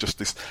 I'm just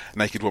this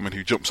naked woman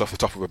who jumps off the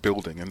top of a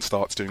building and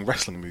starts doing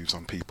wrestling moves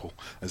on people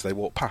as they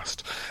walk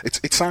past.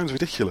 It sounds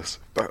ridiculous,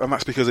 and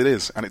that's because it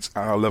is, and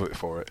I love it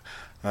for it.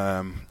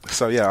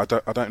 So yeah,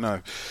 I don't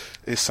know.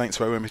 Is Saints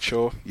Row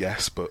immature?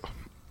 Yes, but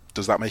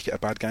does that make it a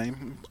bad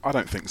game? I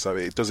don't think so.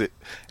 It does it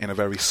in a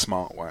very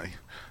smart way.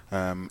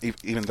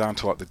 Even down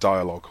to like the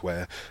dialogue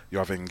where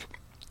you're having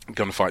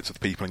gunfights with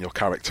people and your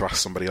character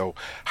asks somebody, "Oh,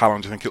 how long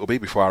do you think it'll be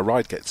before our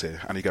ride gets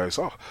here?" And he goes,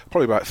 "Oh,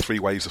 probably about 3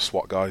 waves of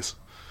SWAT guys."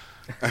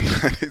 And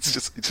it's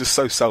just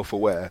so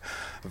self-aware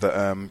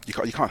that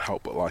you can't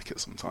help but like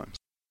it sometimes.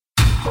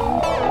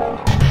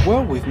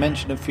 Well, we've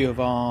mentioned a few of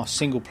our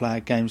single-player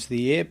games of the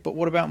year, but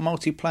what about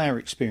multiplayer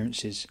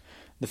experiences?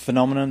 The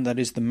phenomenon that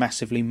is the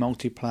massively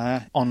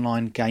multiplayer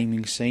online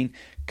gaming scene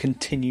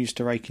continues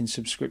to rake in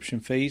subscription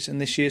fees,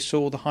 and this year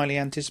saw the highly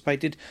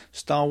anticipated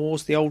Star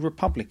Wars The Old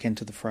Republic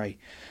enter the fray.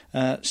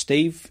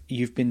 Steve,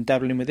 you've been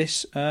dabbling with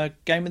this.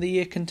 Game of the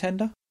Year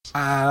contender?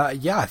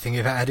 Yeah, I think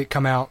if had it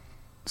come out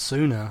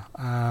sooner,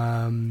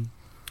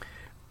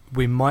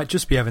 we might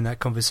just be having that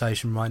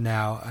conversation right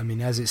now. I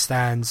mean, as it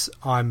stands,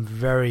 I'm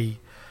very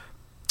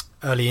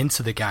early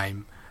into the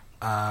game,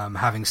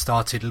 having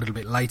started a little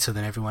bit later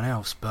than everyone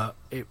else, but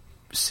it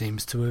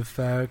seems to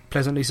have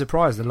pleasantly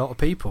surprised a lot of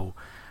people.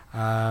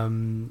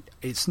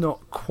 It's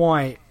not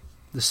quite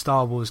the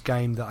Star Wars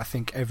game that I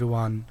think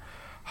everyone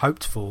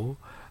hoped for,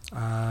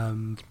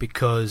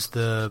 because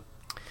the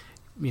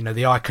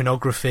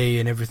iconography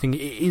and everything,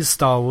 it is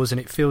Star Wars and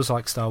it feels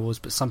like Star Wars,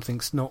 but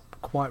something's not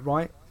quite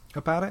right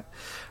about it.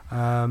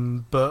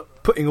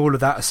 But putting all of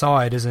that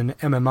aside, as an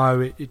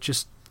MMO, it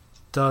just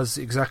does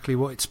exactly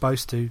what it's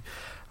supposed to.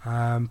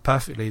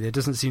 Perfectly. There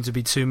doesn't seem to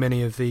be too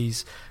many of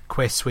these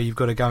quests where you've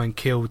got to go and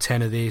kill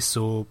 10 of this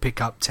or pick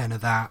up 10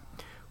 of that,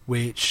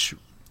 which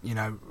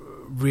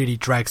really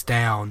drags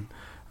down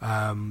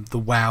the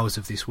wows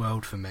of this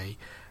world for me.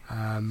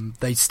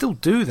 They still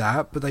do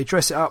that, but they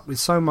dress it up with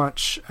so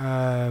much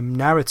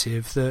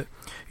narrative that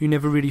you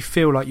never really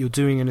feel like you're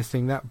doing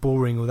anything that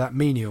boring or that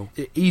menial.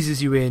 It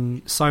eases you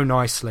in so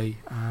nicely,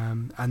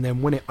 and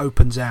then when it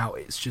opens out,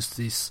 it's just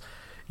this.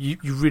 You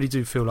really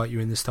do feel like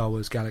you're in the Star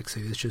Wars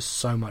galaxy. There's just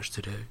so much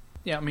to do.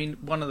 Yeah, I mean,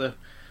 one of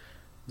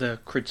the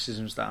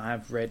criticisms that I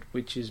have read,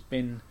 which has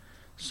been,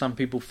 some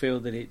people feel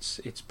that it's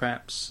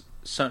perhaps,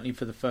 certainly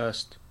for the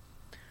first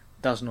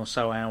dozen or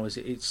so hours,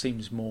 it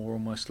seems more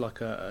almost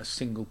like a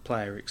single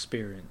player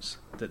experience,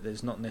 that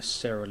there's not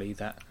necessarily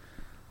that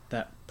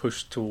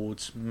push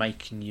towards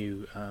making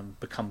you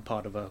become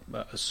part of a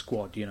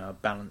squad, a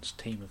balanced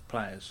team of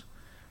players.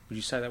 Would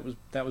you say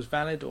that was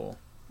valid, or?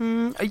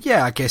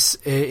 Yeah, I guess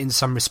in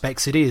some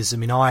respects it is. I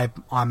mean, I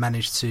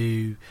managed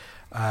to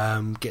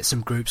get some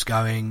groups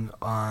going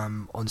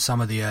on some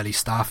of the early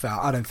stuff.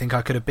 I don't think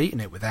I could have beaten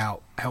it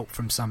without help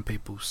from some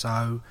people.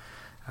 So,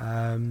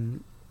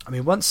 I'm not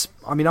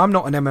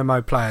an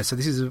MMO player, so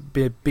this is a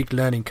big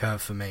learning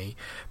curve for me.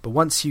 But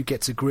once you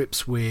get to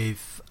grips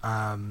with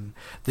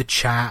the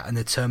chat and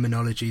the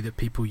terminology that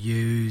people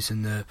use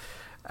and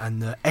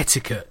the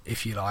etiquette,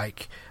 if you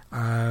like,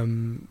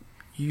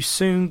 you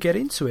soon get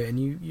into it, and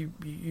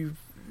you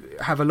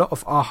have a lot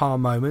of aha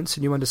moments,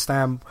 and you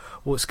understand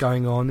what's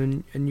going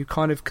on, and you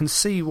kind of can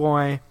see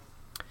why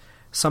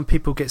some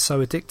people get so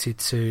addicted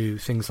to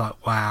things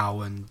like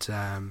WoW and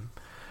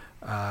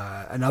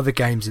other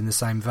games in the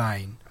same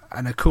vein.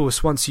 And of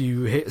course, once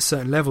you hit a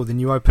certain level, then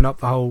you open up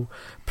the whole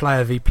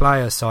player v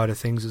player side of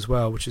things as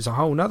well, which is a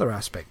whole other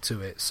aspect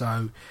to it.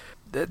 So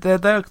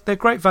they're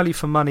great value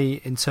for money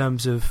in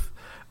terms of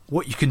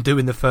what you can do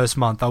in the first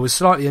month. I was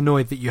slightly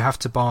annoyed that you have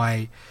to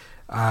buy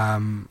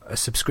a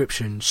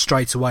subscription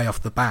straight away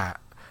off the bat.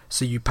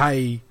 So you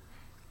pay,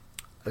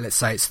 let's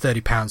say it's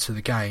 £30 for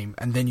the game,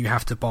 and then you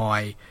have to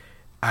buy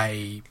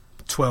a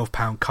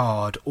 £12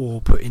 card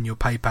or put in your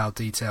PayPal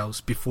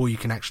details before you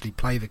can actually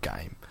play the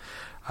game,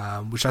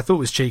 which I thought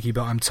was cheeky,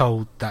 but I'm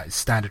told that is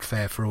standard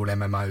fare for all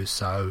MMOs,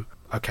 so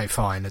okay,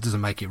 fine, that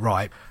doesn't make it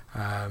right.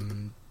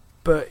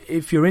 But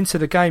if you're into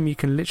the game, you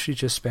can literally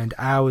just spend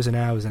hours and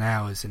hours and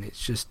hours, and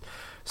it's just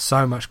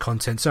so much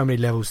content, so many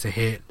levels to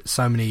hit,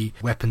 so many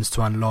weapons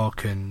to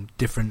unlock and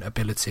different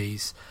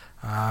abilities.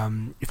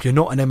 If you're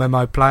not an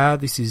MMO player,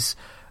 this is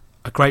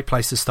a great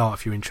place to start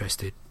if you're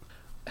interested.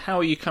 How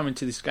are you coming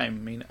to this game? I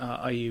mean,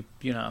 are you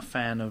a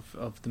fan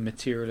of the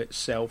material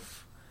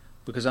itself?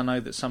 Because I know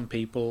that some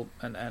people,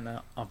 and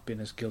I've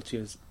been as guilty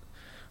as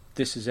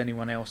this as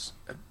anyone else,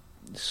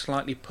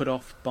 slightly put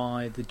off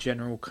by the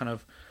general kind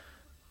of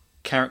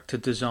character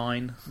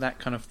design, that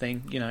kind of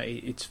thing.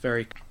 It's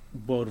very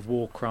World of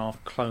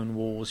Warcraft, Clone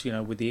Wars,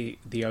 with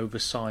the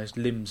oversized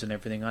limbs and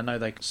everything. I know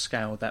they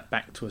scaled that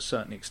back to a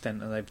certain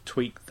extent and they've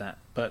tweaked that,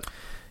 but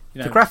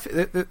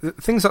the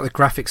things like the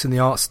graphics and the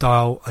art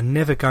style are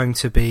never going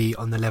to be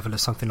on the level of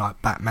something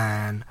like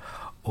Batman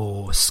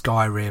or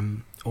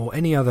Skyrim or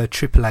any other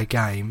AAA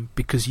game,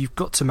 because you've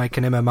got to make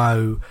an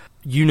MMO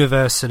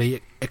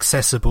universally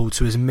accessible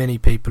to as many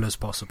people as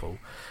possible.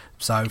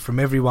 So from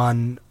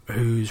everyone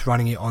who's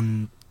running it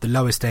on the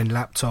lowest end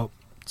laptop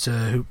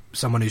to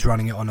someone who's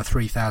running it on a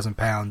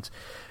 £3,000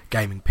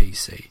 gaming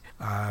PC.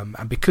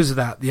 And because of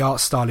that, the art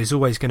style is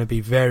always going to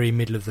be very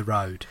middle of the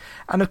road.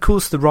 And of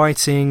course the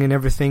writing and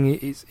everything,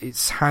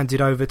 it's handed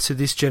over to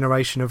this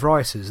generation of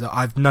writers that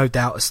I've no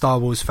doubt are Star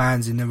Wars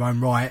fans in their own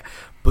right,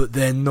 but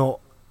they're not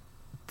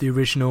the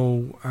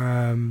original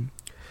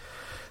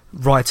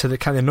writer that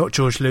they're not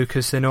George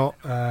Lucas, they're not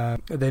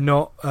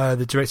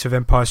the director of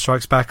Empire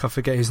Strikes Back, I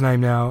forget his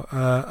name now,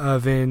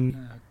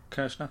 Irvin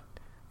Kershner.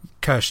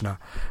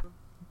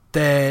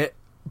 They're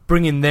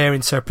bringing their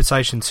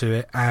interpretation to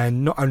it,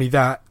 and not only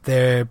that,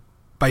 they're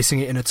basing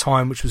it in a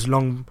time which was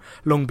long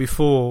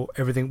before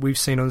everything we've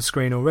seen on the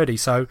screen already,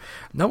 so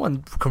no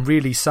one can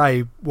really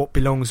say what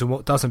belongs and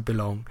what doesn't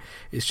belong.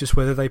 It's just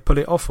whether they pull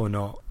it off or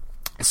not.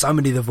 So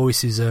many of the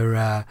voices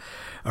are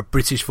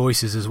British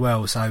voices as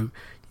well, so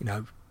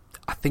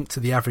I think to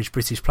the average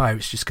British player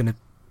it's just going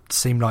to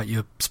seem like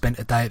you spent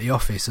a day at the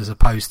office as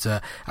opposed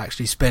to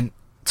actually spent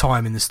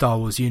time in the Star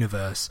Wars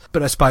universe.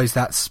 But I suppose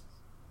that's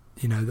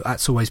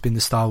always been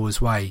the Star Wars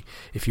way.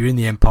 If you're in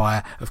the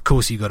Empire, of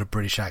course you've got a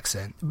British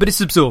accent. But it's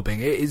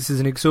absorbing. It's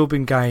an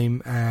absorbing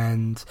game,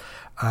 and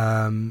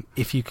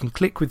if you can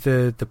click with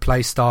the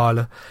play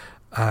style,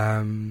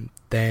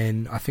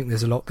 then I think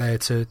there's a lot there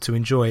to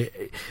enjoy.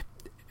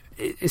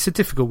 It's a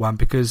difficult one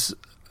because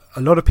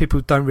a lot of people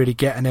don't really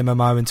get an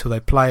MMO until they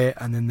play it,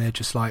 and then they're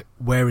just like,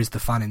 where is the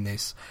fun in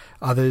this?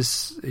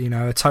 Others,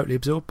 are totally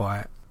absorbed by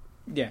it.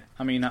 Yeah,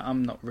 I mean,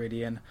 I'm not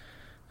really an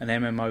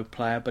MMO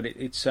player, but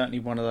it's certainly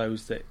one of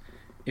those that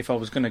if I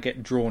was going to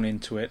get drawn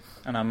into it,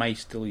 and I may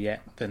still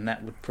yet, then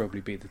that would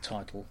probably be the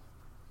title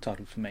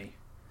for me.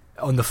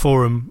 On the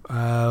forum,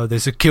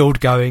 there's a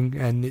guild going,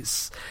 and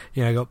it's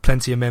got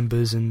plenty of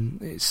members,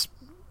 and it's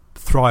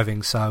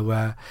thriving.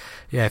 So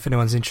if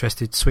anyone's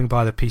interested, swing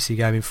by the PC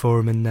Gaming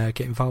forum and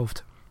get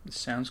involved.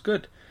 Sounds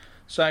good.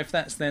 So if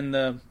that's then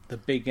the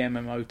big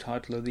MMO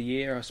title of the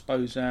year, I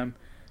suppose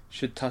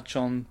should touch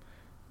on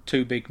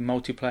two big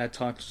multiplayer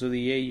titles of the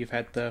year. You've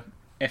had the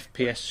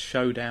FPS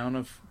showdown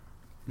of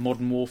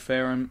Modern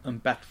Warfare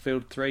and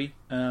Battlefield 3.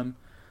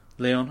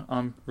 Leon,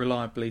 I'm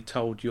reliably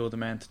told you're the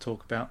man to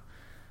talk about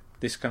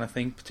this kind of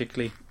thing,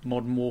 particularly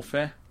Modern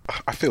Warfare.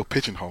 I feel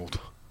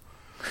pigeonholed.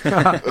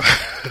 But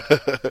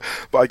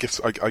I guess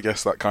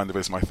that kind of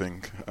is my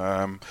thing.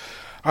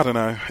 I don't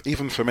know.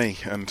 Even for me,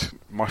 and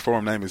my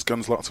forum name is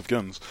Guns Lots of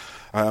Guns.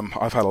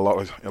 I've had a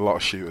lot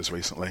of shooters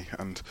recently,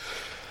 and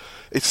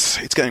it's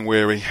getting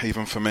weary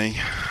even for me.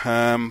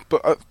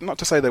 But not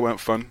to say they weren't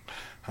fun.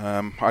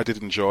 I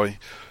did enjoy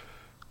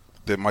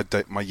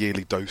my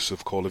yearly dose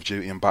of Call of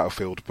Duty and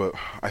Battlefield, but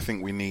I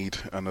think we need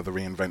another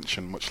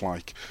reinvention, much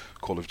like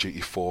Call of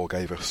Duty 4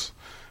 gave us.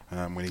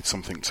 We need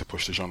something to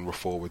push the genre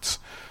forwards.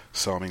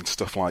 So I mean,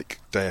 stuff like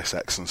Deus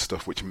Ex and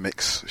stuff which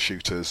mix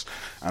shooters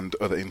and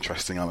other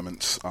interesting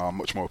elements are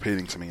much more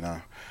appealing to me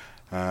now.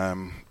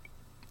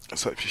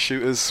 So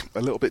shooters,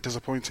 a little bit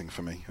disappointing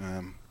for me,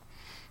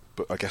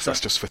 but I guess that's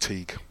just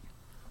fatigue.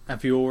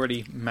 Have you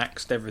already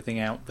maxed everything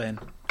out then?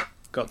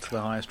 Got to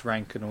the highest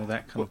rank and all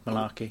that kind of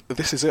malarkey?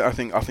 This is it. I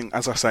think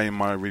as I say in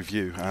my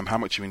review, how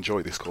much you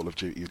enjoy this Call of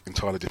Duty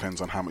entirely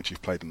depends on how much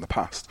you've played in the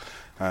past.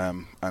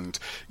 And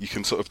you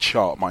can sort of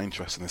chart my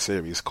interest in the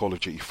series. Call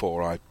of Duty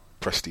 4 I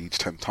prestige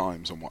 10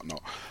 times and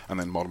whatnot, and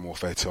then Modern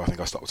Warfare 2 I think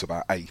I stopped to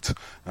about 8.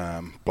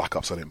 Black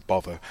Ops I didn't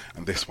bother,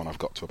 and this one I've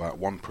got to about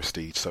 1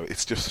 prestige. So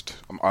it's just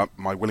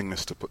my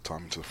willingness to put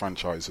time into the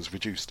franchise has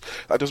reduced.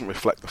 That doesn't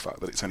reflect the fact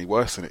that it's any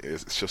worse than it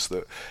is. It's just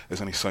that there's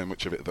only so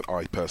much of it that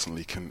I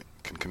personally can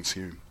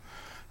consume.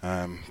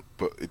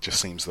 But it just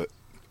seems that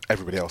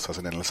everybody else has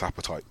an endless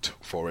appetite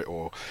for it,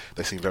 or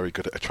they seem very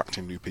good at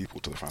attracting new people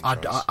to the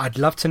franchise. I'd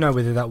love to know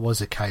whether that was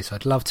the case.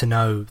 I'd love to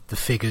know the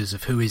figures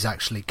of who is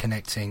actually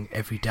connecting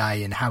every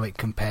day and how it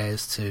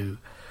compares to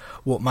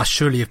what must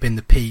surely have been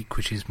the peak,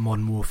 which is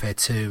Modern Warfare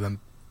 2 and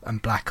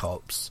and Black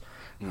Ops.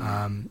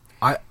 I'm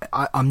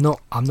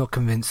not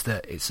convinced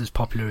that it's as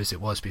popular as it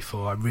was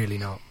before. I'm really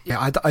not.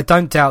 Yeah, I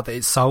don't doubt that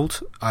it's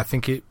sold. I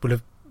think it would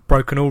have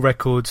broken all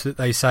records that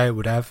they say it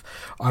would have.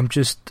 I'm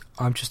just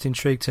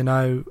intrigued to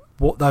know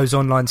what those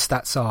online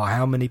stats are.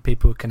 How many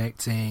people are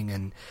connecting,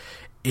 and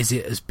is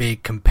it as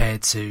big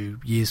compared to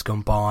years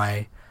gone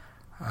by?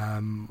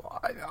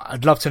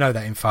 I'd love to know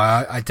that info.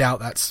 I doubt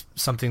that's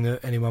something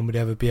that anyone would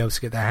ever be able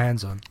to get their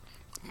hands on.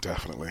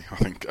 Definitely. I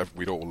think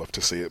we'd all love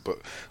to see it, but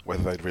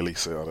whether they'd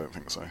release it, I don't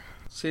think so.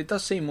 So it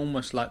does seem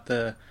almost like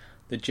the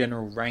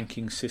general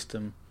ranking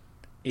system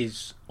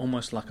is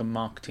almost like a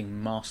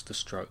marketing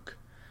masterstroke,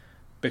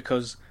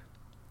 because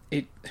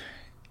it's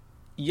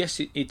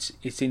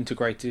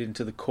integrated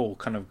into the core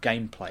kind of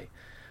gameplay,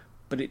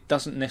 but it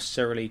doesn't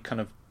necessarily kind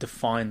of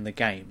define the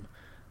game.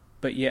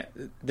 But yet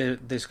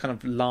there's kind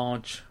of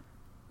large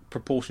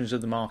proportions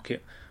of the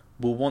market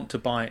will want to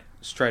buy it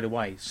straight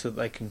away, so that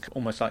they can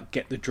almost like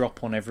get the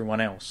drop on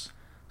everyone else,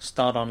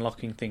 start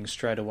unlocking things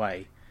straight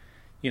away,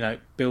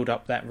 build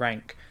up that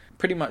rank.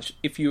 Pretty much,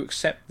 if you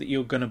accept that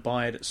you're going to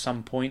buy it at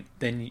some point,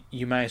 then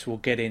you may as well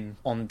get in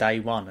on day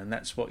one, and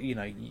that's what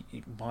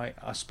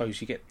I suppose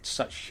you get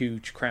such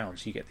huge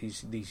crowds. You get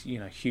these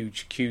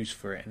huge queues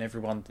for it, and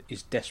everyone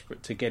is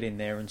desperate to get in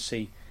there and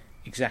see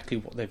exactly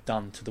what they've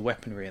done to the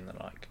weaponry and the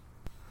like.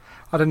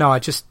 I don't know. I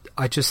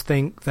just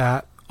think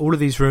that all of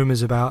these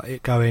rumours about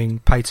it going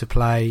pay to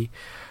play,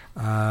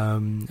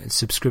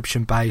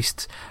 subscription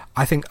based,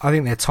 I think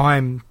their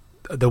time,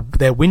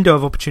 their window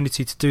of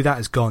opportunity to do that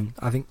is gone.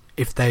 I think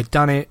if they'd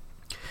done it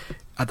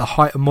at the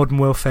height of Modern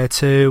Warfare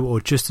 2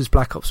 or just as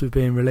Black Ops was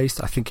being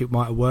released, I think it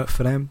might have worked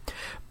for them.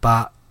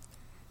 But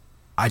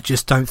I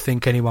just don't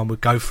think anyone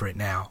would go for it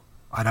now.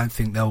 I don't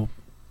think they'll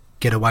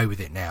get away with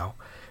it now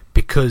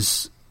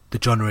because the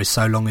genre is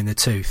so long in the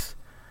tooth.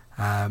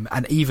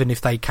 And even if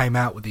they came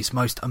out with this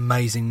most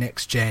amazing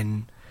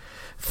next-gen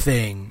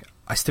thing,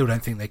 I still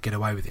don't think they'd get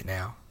away with it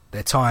now.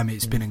 Their time,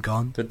 it's been and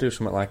gone. They'd do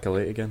something like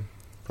Elite again,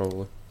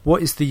 probably.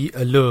 What is the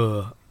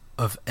allure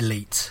of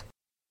Elite?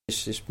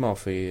 It's more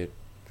for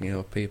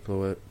people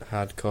who are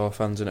hardcore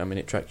fans, and I mean,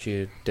 it tracks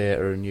your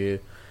data and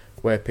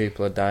where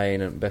people are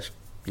dying and best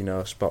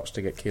spots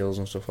to get kills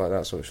and stuff like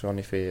that. So it's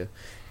only for you.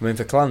 I mean,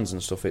 for clans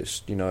and stuff,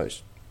 it's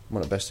it's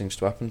one of the best things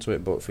to happen to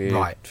it. But for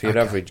your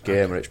average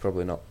gamer, it's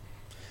probably not.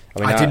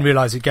 I didn't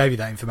realise it gave you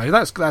that information.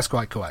 That's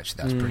quite cool,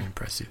 actually. That's pretty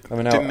impressive. I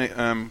mean, didn't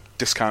it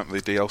discount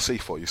the DLC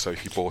for you? So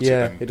if you bought it,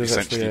 then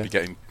essentially you'd be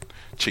getting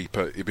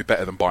cheaper. It'd be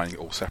better than buying it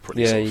all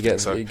separately. Yeah, you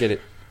get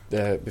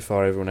it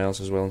before everyone else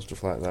as well and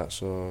stuff like that.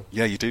 So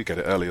yeah, you do get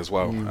it early as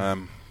well.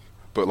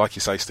 But like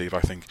you say, Steve,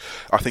 I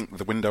think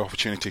the window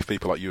opportunity for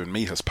people like you and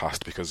me has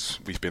passed because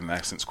we've been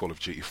there since Call of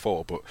Duty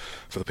 4. But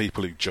for the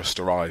people who just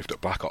arrived at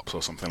Black Ops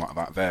or something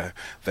like that,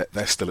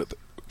 they're still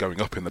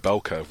going up in the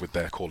bell curve with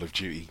their Call of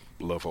Duty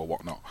love or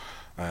whatnot.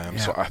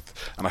 So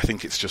I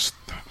think it's just,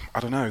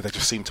 I don't know, they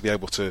just seem to be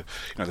able to,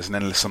 there's an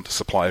endless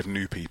supply of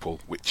new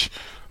people which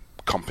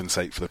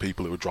compensate for the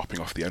people who are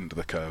dropping off the end of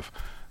the curve.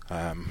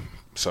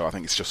 So I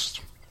think it's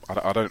just,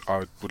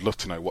 I would love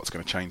to know what's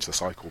going to change the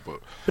cycle,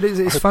 but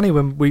it's funny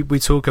when we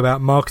talk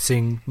about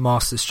marketing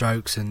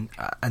masterstrokes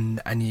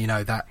and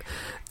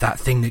that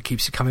thing that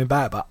keeps you coming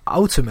back, but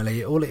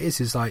ultimately all it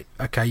is like,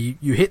 okay,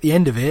 you hit the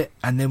end of it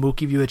and then we'll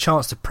give you a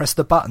chance to press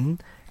the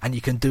button and you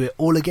can do it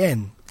all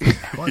again.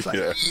 Everyone's like,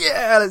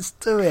 yeah, let's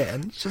do it.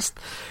 And I just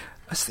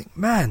think,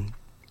 man,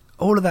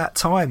 all of that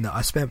time that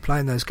I spent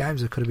playing those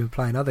games, I could have been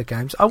playing other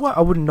games. I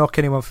wouldn't knock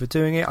anyone for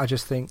doing it. I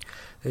just think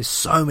there's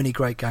so many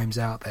great games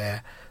out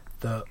there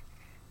that,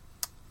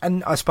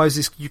 and I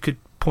suppose you could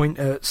point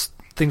at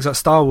things like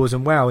Star Wars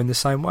and WoW in the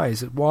same way.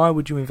 Is that why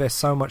would you invest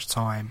so much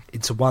time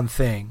into one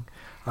thing?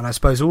 And I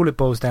suppose all it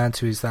boils down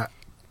to is that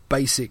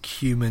basic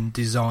human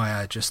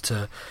desire just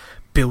to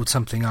build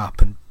something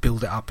up and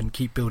build it up and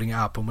keep building it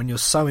up. And when you're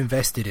so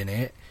invested in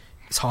it,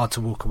 it's hard to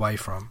walk away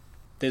from.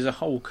 There's a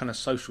whole kind of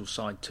social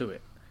side to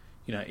it.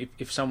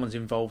 If someone's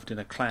involved in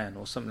a clan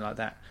or something like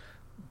that,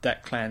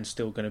 that clan's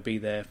still going to be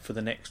there for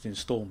the next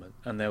instalment,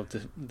 and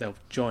they'll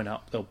join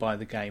up, they'll buy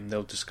the game,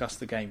 they'll discuss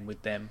the game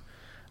with them,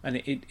 and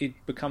it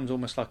becomes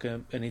almost like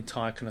an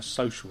entire kind of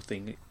social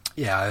thing.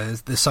 Yeah,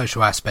 the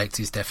social aspect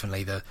is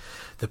definitely the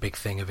big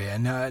thing of it,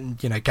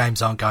 and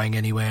games aren't going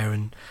anywhere,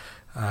 and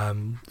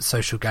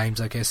social games,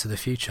 I guess, are the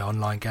future.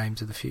 Online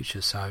games are the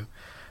future. So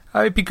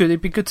it'd be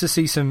good to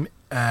see some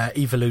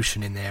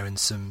evolution in there and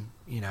some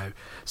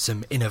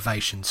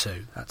innovation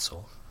too. That's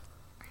all.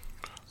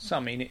 So I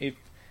mean,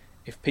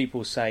 if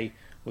people say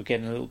we're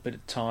getting a little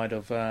bit tired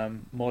of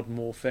Modern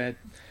Warfare,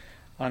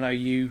 I know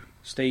you,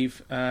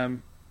 Steve,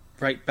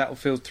 rate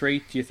Battlefield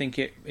 3. Do you think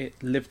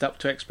it lived up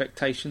to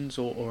expectations,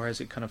 or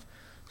has it kind of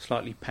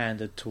slightly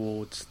pandered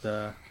towards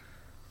the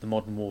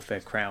Modern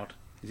Warfare crowd?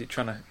 Is it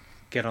trying to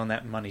get on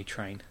that money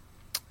train?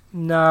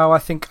 No, I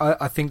think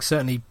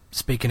certainly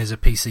speaking as a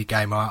PC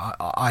gamer,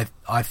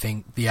 I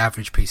think the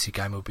average PC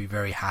gamer will be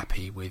very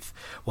happy with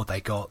what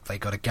they got. They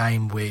got a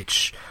game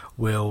which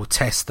will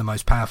test the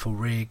most powerful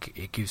rig.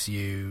 It gives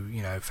you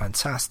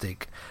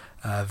fantastic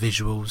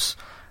visuals.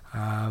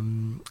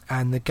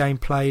 And the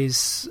gameplay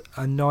is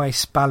a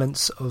nice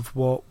balance of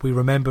what we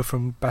remember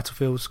from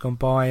Battlefields gone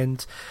by,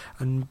 and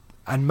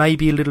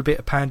maybe a little bit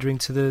of pandering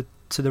to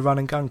the run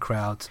and gun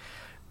crowd.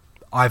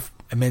 I've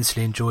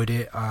immensely enjoyed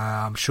it.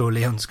 I'm sure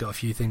Leon's got a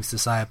few things to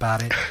say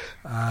about it,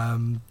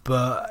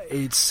 but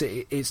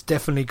it's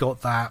definitely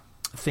got that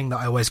thing that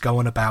I always go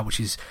on about, which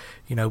is,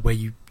 you know, where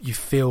you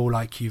feel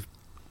like you've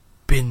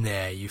been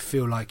there. You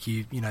feel like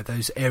you know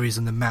those areas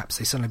on the maps,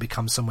 they suddenly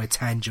become somewhere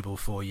tangible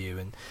for you,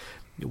 and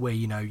where,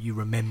 you know, you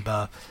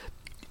remember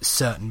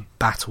certain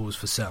battles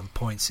for certain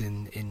points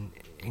in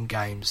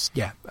games.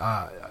 Yeah,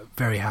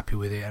 very happy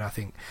with it, and I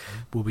think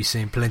we'll be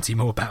seeing plenty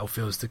more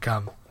Battlefields to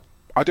come.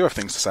 I do have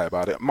things to say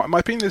about it. My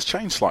opinion has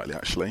changed slightly,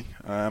 actually.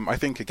 I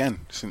think,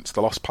 again, since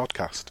the Lost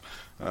podcast,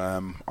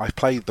 I've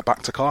played the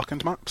Back to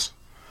Karkand maps,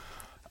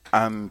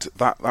 and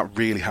that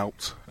really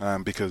helped,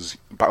 because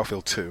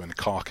Battlefield 2 and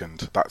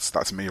Karkand,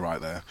 that's me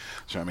right there.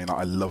 Do you know what I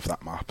mean? I love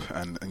that map,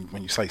 and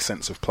when you say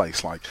sense of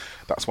place, like,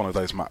 that's one of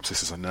those maps.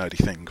 This is a nerdy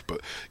thing,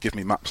 but give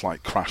me maps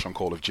like Crash on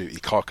Call of Duty.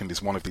 Karkand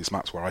is one of these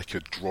maps where I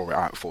could draw it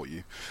out for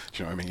you.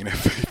 Do you know what I mean?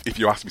 If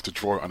you asked me to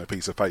draw it on a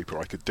piece of paper,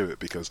 I could do it,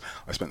 because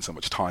I spent so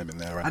much time in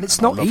there. And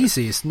it's not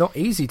easy. It's not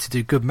easy to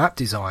do good map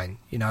design.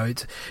 You know,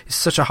 it's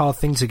such a hard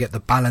thing to get the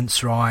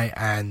balance right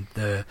and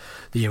the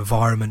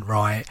environment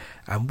right.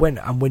 And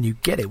when you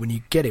get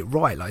it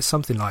right, like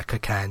something like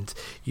Karkand,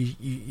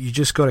 you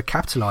just got to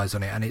capitalise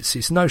on it, and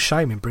it's no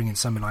shame in bringing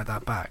something like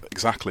that back.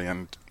 Exactly,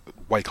 and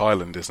Wake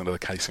Island is another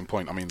case in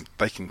point. I mean,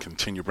 they can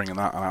continue bringing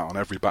that out on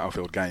every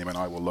Battlefield game, and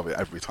I will love it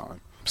every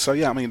time. So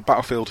yeah, I mean,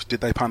 Battlefield,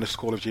 did they pander to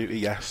Call of Duty?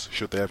 Yes.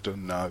 Should they have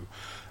done? No.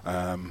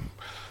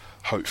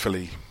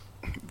 Hopefully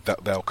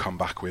that they'll come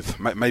back with,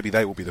 maybe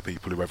they will be the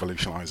people who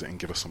revolutionise it and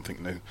give us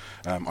something new.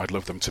 I'd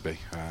love them to be.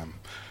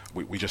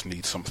 We just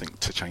need something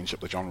to change up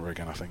the genre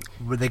again, I think.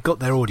 Well, they've got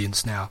their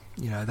audience now.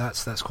 You know,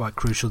 that's quite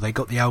crucial. They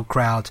got the old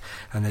crowd,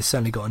 and they've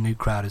certainly got a new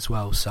crowd as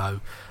well.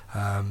 So,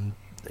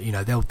 you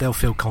know, they'll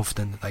feel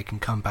confident that they can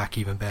come back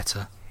even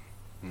better.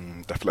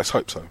 Definitely, let's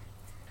hope so.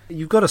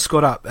 You've got to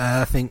squad up.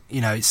 I think,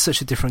 you know, it's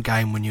such a different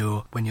game when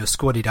you're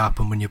squadded up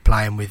and when you're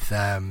playing with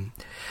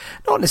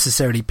not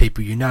necessarily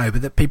people you know,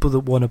 but the people that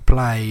want to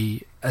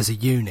play as a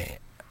unit.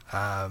 You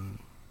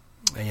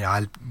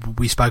know,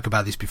 we spoke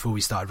about this before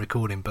we started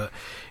recording, but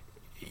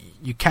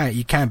you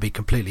can be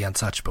completely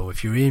untouchable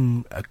if you're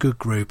in a good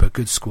group, a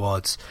good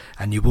squad,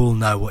 and you all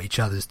know what each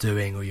other's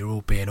doing, or you're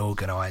all being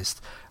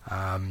organised.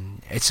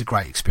 It's a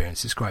great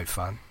experience. It's great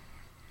fun.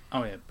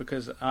 Oh yeah,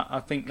 because I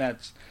think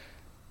that's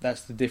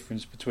the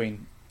difference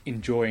between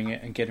enjoying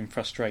it and getting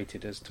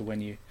frustrated, as to when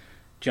you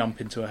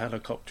jump into a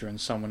helicopter and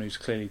someone who's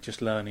clearly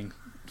just learning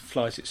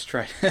flies it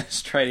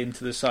straight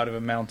into the side of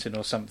a mountain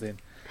or something.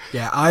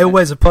 Yeah, I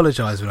always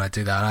apologise when I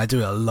do that, and I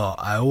do it a lot.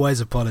 I always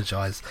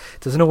apologise.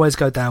 It doesn't always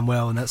go down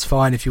well, and that's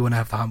fine if you want to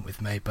have the hunt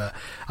with me, but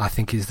I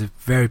think it's the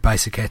very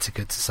basic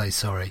etiquette to say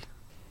sorry.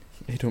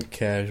 He don't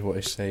care is what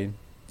he's saying.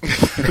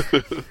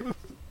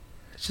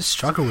 Just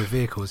struggle with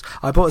vehicles.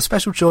 I bought a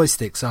special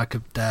joystick so I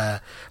could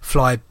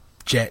fly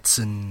jets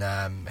and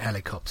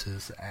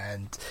helicopters,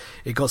 and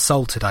it got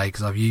sold today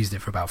because I've used it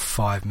for about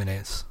 5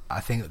 minutes.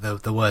 I think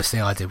the worst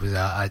thing I did was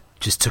I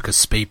just took a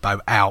speedboat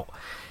out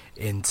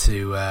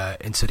into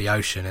the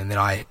ocean, and then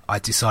I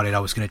decided I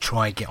was going to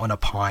try and get on a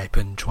pipe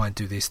and try and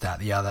do this, that,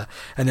 the other,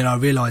 and then I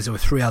realised there were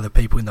 3 other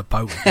people in the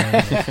boat with me.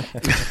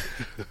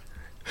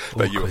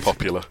 That you were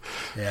popular.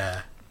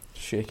 Yeah.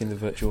 Shaking the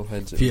virtual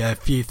heads. Yeah, a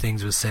few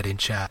things were said in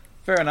chat.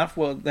 Fair enough.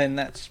 Well, then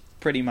that's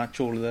pretty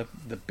much all of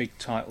the big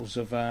titles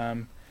of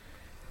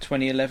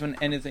 2011.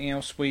 Anything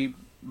else we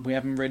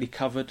haven't really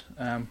covered?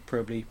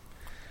 Probably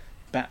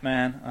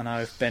Batman. I know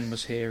if Ben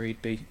was here,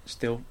 he'd be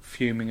still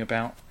fuming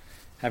about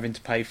having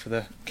to pay for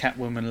the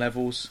Catwoman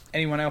levels.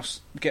 Anyone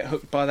else get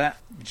hooked by that?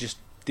 Just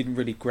didn't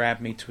really grab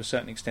me to a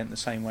certain extent the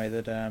same way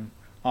that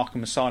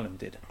Arkham Asylum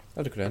did.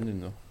 Had a good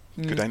ending though.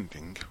 Good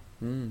ending.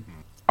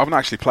 I haven't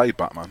actually played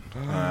Batman,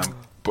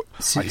 but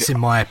it's in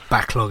my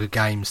backlog of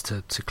games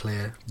to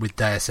clear with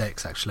Deus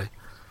Ex, actually.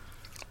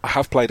 I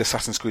have played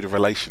Assassin's Creed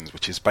Revelations,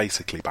 which is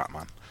basically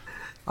Batman.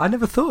 I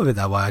never thought of it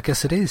that way. I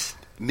guess it is.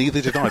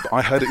 Neither did I, but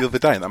I heard it the other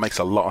day, and that makes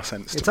a lot of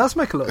sense. It does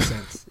make a lot of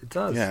sense. It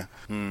does. Yeah.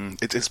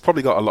 It's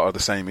probably got a lot of the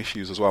same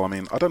issues as well. I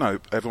mean, I don't know,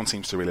 everyone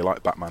seems to really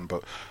like Batman,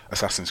 but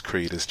Assassin's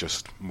Creed is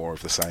just more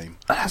of the same.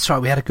 That's right,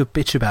 we had a good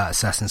bitch about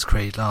Assassin's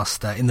Creed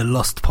last in the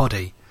Lost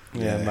Poddy.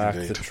 Yeah, Mark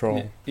indeed. The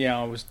Troll. Yeah,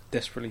 I was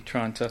desperately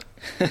trying to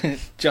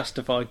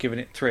justify giving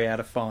it 3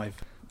 out of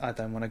 5. I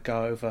don't want to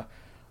go over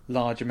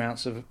large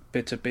amounts of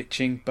bitter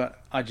bitching,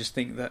 but I just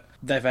think that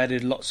they've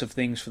added lots of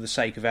things for the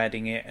sake of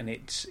adding it, and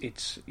it's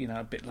you know,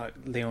 a bit like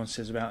Leon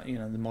says about, you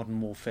know, the Modern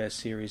Warfare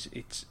series.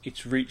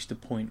 It's reached the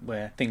point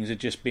where things are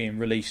just being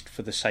released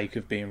for the sake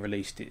of being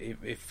released.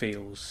 It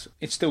feels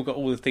it's still got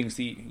all the things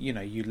that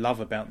you love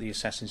about the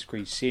Assassin's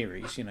Creed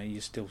series. You know,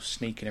 you're still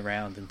sneaking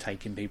around and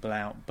taking people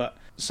out, but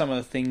some of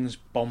the things,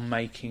 bomb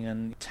making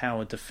and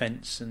tower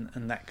defense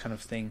and that kind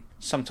of thing,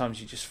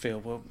 sometimes you just feel,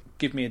 well,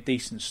 give me a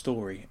decent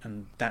story,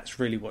 and that's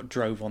really what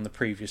drove on the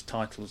previous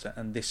titles,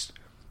 and this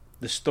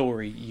the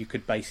story you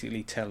could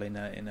basically tell in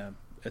a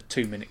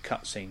 2-minute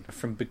cutscene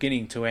from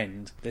beginning to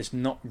end. There's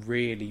not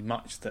really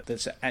much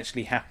that's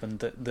actually happened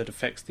that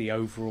affects the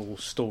overall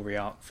story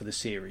arc for the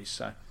series.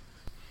 So,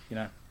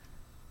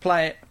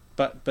 play it,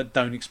 but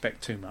don't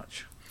expect too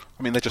much.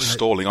 I mean, they're just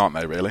stalling, aren't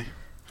they? Really?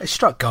 They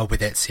struck gold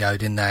with Ezio,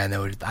 didn't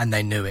they? And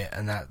they knew it,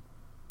 and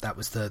that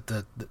was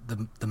the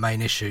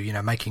main issue.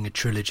 Making a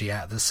trilogy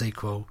out of the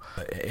sequel.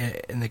 But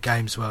in the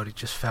games world, it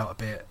just felt a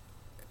bit.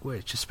 Well,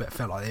 it just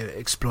felt like they were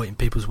exploiting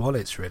people's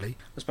wallets, really.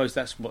 I suppose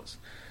that's what's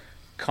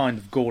kind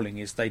of galling,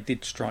 is they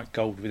did strike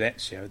gold with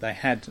Ezio. They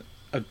had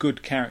a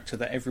good character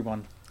that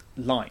everyone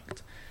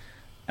liked,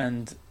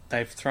 and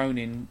they've thrown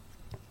in,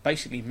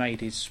 basically made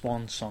his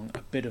swan song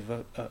a bit of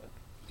a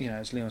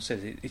as Leon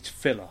says, it's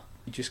filler.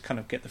 You just kind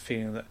of get the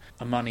feeling that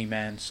a money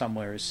man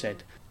somewhere has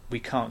said, we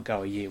can't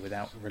go a year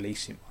without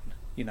releasing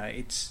one.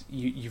 It's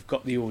you've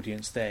got the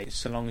audience there.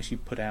 So long as you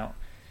put out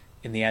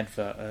in the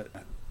advert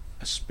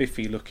a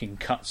spiffy looking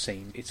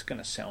cutscene, it's going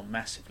to sell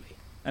massively,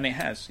 and it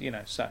has.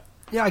 So.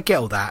 Yeah, I get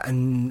all that,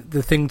 and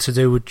the thing to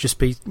do would just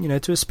be,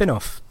 do a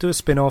spin-off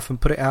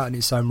and put it out in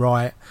its own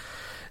right.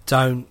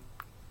 Don't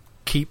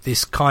keep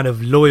this kind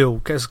of loyal,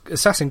 because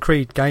Assassin's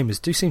Creed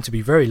gamers do seem to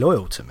be very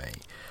loyal to me.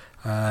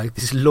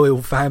 This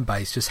loyal fan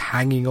base just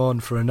hanging on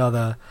for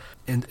another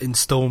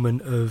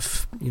installment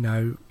of,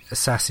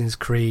 Assassin's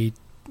Creed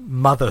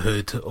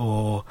motherhood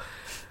or,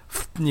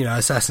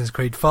 Assassin's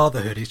Creed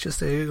fatherhood. It's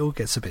just, it all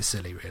gets a bit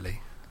silly,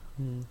 really.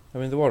 I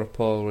mean, there was a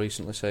poll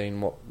recently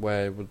saying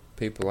where would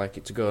people like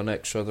it to go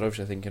next, so they're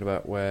obviously thinking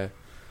about where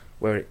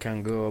it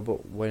can go,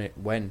 but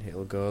when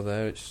it'll go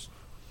there,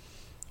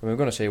 we're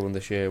going to see one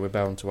this year. We're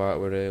bound to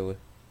out with really,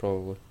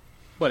 probably.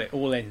 Well, it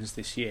all ends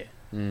this year.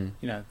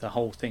 The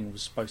whole thing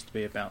was supposed to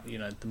be about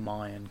the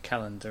Mayan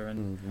calendar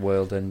and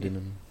world ending.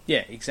 And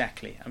yeah,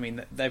 exactly. I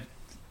mean,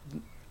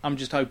 I'm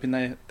just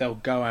hoping they'll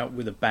go out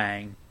with a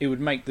bang. It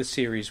would make the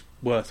series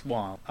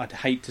worthwhile. I'd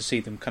hate to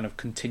see them kind of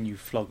continue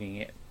flogging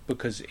it,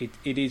 because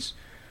it is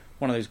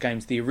one of those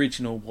games. The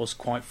original was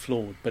quite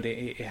flawed, but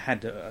it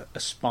had a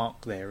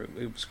spark there.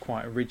 It was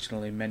quite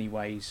original in many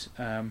ways.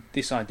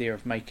 This idea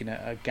of making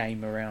a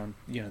game around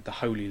the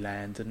Holy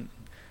Land, and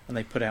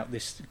they put out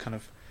this kind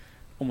of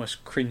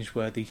almost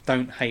cringeworthy,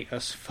 don't hate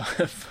us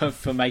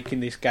for making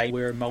this game.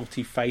 We're a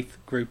multi-faith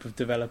group of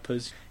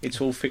developers.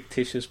 It's all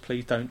fictitious.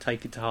 Please don't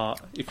take it to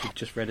heart. If you've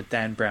just read a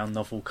Dan Brown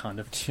novel, kind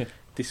of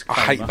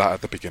disclaimer. I hate that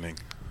at the beginning.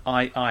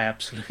 I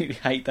absolutely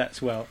hate that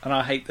as well, and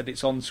I hate that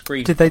it's on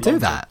screen. Did they do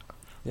that?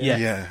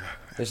 Yeah.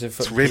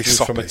 It's really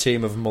soppy. From a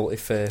team of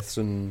multi-faiths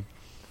and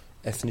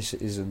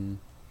ethnicities, and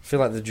I feel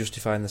like they're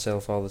justifying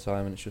themselves all the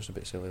time, and it's just a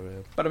bit silly,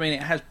 really. But I mean,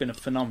 it has been a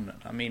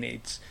phenomenon. I mean,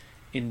 it's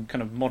in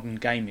kind of modern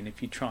gaming.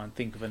 If you try and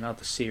think of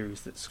another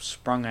series that's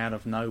sprung out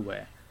of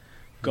nowhere,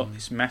 got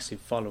this massive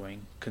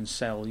following, can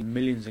sell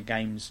millions of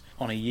games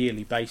on a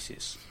yearly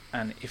basis,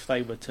 and if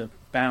they were to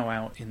bow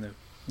out in the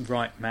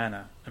right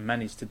manner and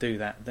manage to do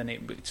that, then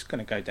it's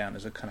going to go down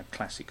as a kind of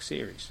classic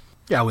series.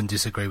 Yeah, I wouldn't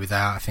disagree with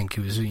that. I think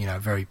it was a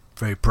very,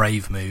 very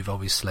brave move,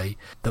 obviously,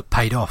 that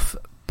paid off,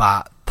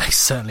 but they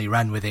certainly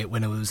ran with it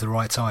when it was the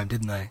right time,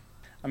 didn't they?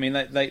 I mean,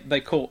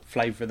 they caught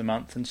Flavour of the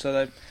Month, and so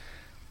they're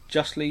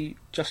justly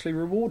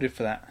rewarded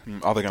for that.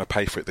 Are they going to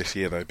pay for it this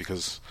year, though?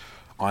 Because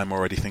I'm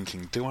already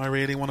thinking, do I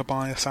really want to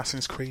buy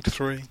Assassin's Creed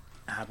 3?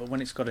 But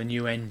when it's got a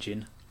new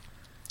engine...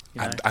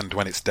 And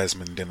when it's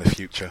Desmond in the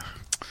future,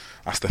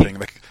 that's the thing.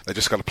 They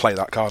just got to play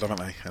that card, haven't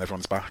they? And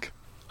everyone's back.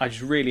 I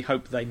just really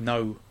hope they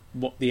know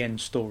what the end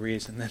story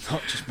is, and they're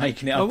not just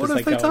making it up what as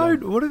if they go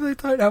along. What if they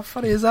don't? How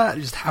funny is that?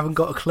 They just haven't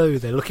got a clue.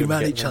 They're looking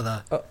around each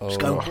other. Just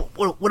going,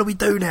 what do we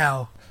do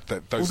now?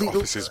 Those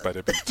offices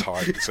better be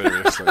tight,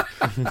 seriously.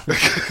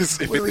 Because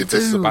if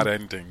this is a bad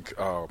ending,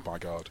 oh my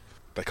god,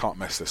 they can't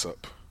mess this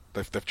up.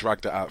 They've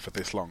dragged it out for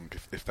this long.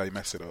 If they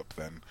mess it up,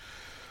 then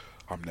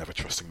I'm never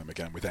trusting them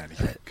again with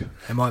anything.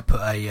 They might put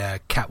a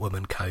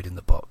Catwoman code in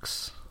the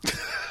box.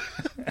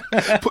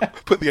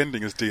 put the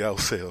ending as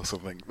DLC or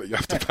something that you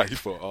have to pay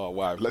for. Oh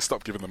wow, let's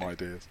stop giving them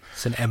ideas.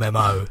 It's an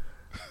MMO.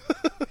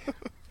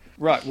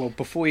 Right, well,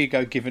 before you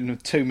go giving them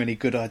too many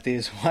good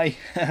ideas away,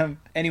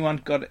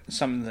 anyone got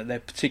something that they're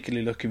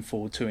particularly looking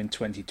forward to in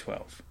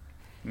 2012?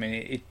 I mean,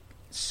 it's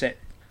set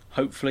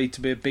hopefully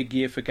to be a big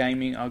year for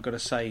gaming. I've got to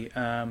say,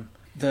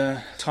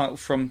 the title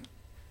from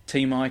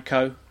Team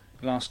Ico,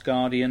 Last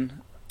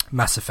Guardian.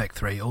 Mass Effect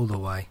 3 all the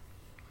way.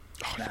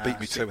 Oh, you beat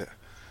me to it.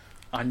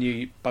 I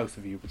knew both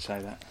of you would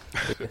say that.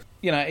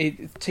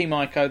 Team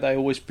Ico, they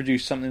always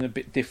produce something a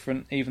bit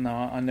different, even though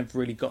I never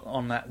really got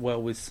on that well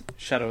with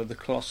Shadow of the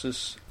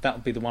Colossus. That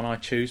would be the one I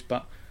choose,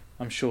 but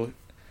I'm sure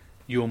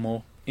you're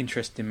more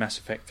interested in Mass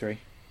Effect 3.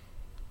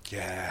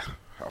 Yeah,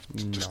 I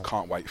just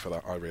can't wait for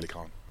that. I really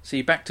can't. So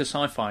you're back to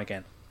sci-fi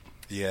again?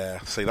 Yeah,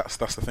 see, that's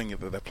the thing,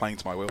 that they're playing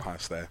to my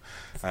wheelhouse there.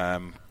 I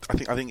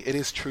think it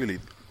is truly,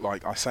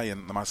 like I say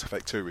in the Mass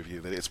Effect 2 review,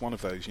 that it's one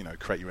of those,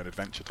 create your own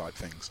adventure type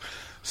things.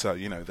 So,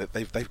 that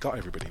they've got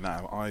everybody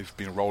now. I've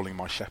been rolling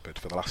my Shepherd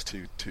for the last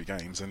two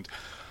games, and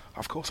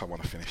of course I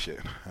want to finish it.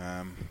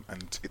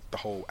 And the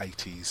whole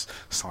 80s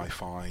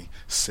sci-fi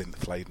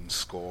synth-laden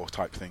score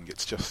type thing,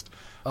 it's just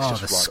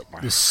right up my...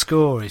 The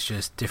score is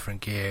just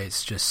different gear.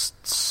 It's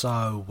just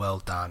so well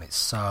done. It's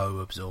so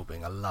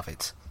absorbing. I love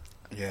it.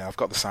 Yeah, I've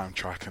got the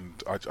soundtrack,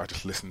 and I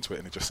just listen to it,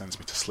 and it just sends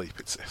me to sleep.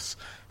 It's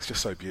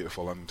just so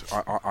beautiful, and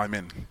I'm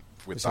in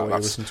with Is that. What you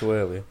listened to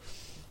earlier?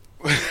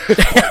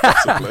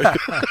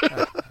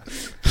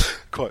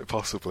 Quite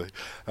possibly.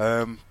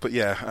 But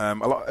yeah,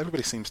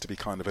 everybody seems to be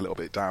kind of a little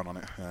bit down on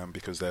it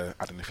because they're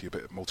adding a few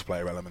bit of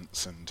multiplayer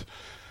elements and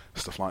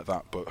stuff like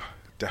that. But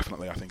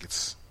definitely, I think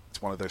it's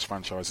one of those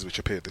franchises which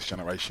appeared this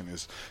generation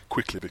has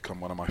quickly become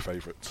one of my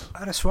favourites.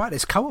 Oh, that's right.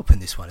 There's co-op in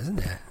this one, isn't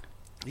there?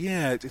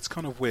 Yeah, it's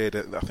kind of weird.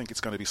 I think it's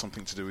going to be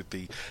something to do with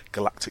the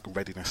galactic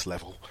readiness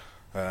level,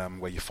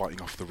 where you're fighting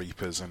off the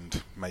Reapers,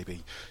 and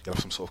maybe you'll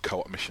have some sort of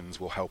co-op missions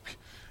will help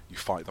you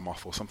fight them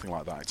off or something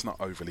like that. It's not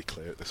overly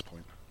clear at this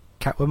point.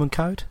 Catwoman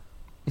code?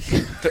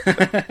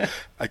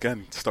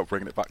 Again, stop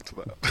bringing it back to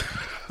that.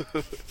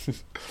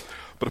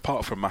 But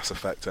apart from Mass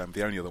Effect,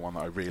 the only other one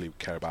that I really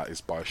care about is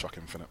Bioshock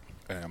Infinite.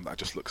 That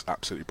just looks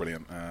absolutely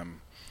brilliant.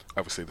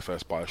 Obviously, the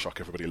first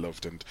Bioshock everybody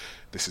loved, and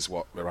this is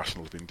what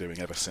Irrational have been doing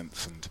ever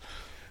since, and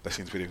they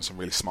seem to be doing some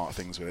really smart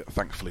things with it.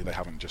 Thankfully, they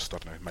haven't just,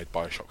 made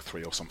Bioshock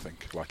 3 or something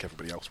like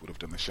everybody else would have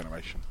done this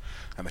generation,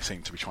 and they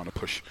seem to be trying to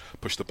push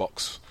the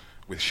box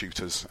with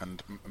shooters,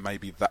 and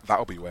maybe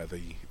that'll be where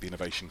the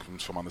innovation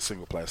comes from on the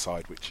single-player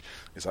side, which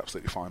is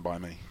absolutely fine by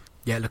me.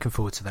 Yeah, looking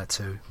forward to that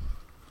too.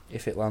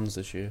 If it lands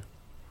this year.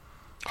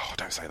 Oh,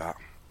 don't say that.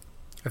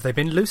 Have they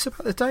been loose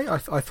about the date? I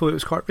thought it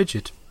was quite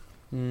rigid.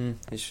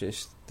 It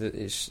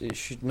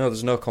should, no,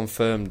 there's no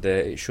confirmed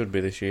date. It should be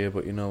this year,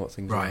 but you know what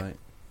things are like.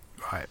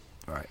 Right.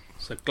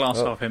 So glass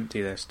half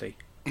empty there, Steve.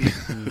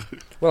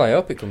 Well, I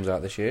hope it comes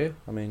out this year.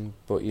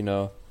 But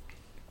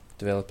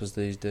developers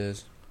these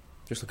days.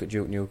 Just look at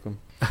Duke Nukem.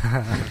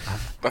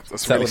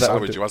 That's really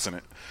savage, wasn't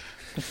it?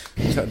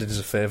 That did us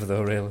a favour,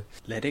 though, really.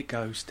 Let it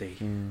go,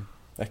 Steve.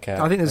 I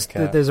can't. I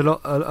think there's a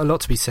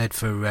lot to be said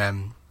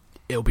for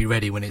it'll be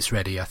ready when it's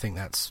ready. I think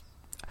that's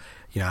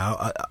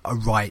a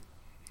right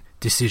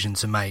decision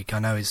to make. I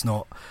know it's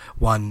not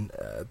one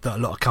that a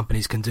lot of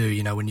companies can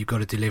do. When you've got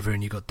to deliver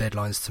and you've got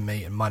deadlines to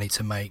meet and money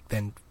to make,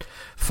 then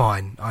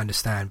fine, I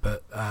understand.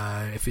 But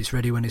if it's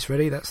ready when it's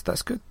ready,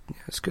 that's good. Yeah,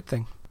 it's a good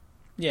thing.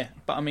 Yeah,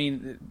 but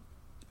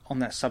on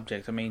that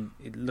subject,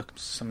 it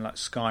looks something like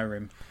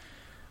Skyrim.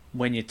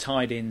 When you're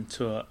tied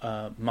into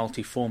a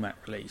multi-format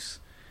release,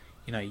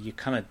 you're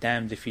kind of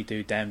damned if you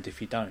do, damned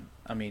if you don't.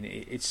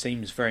 It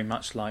seems very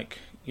much like,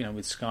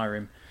 with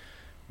Skyrim,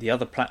 the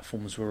other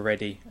platforms were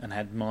ready and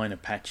had minor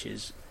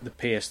patches. The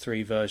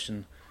PS3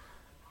 version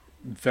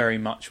very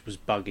much was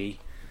buggy.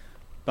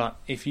 But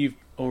if you've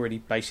already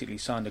basically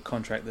signed a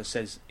contract that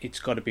says it's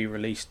got to be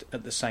released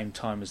at the same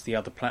time as the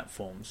other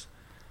platforms,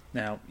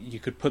 now you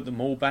could put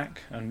them all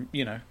back and,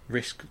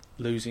 risk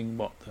losing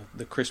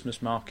the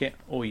Christmas market,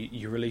 or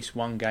you release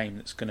one game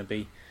that's going to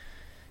be,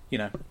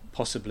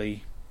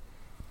 possibly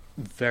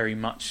very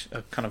much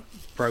a kind of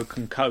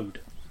broken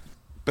code.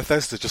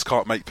 Bethesda just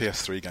can't make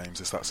PS3 games.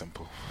 It's that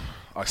simple.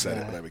 I said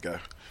it. There we go.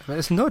 But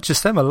it's not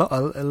just them. A lot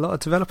of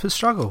developers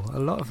struggle. A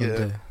lot of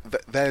them do.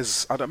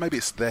 There's maybe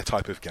it's their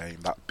type of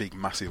game. That big,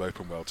 massive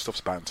open world stuff's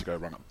bound to go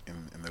wrong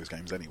in those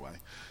games anyway.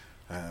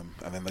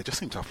 And then they just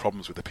seem to have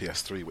problems with the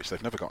PS3, which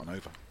they've never gotten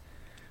over.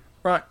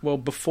 Right. Well,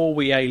 before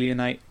we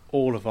alienate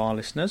all of our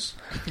listeners,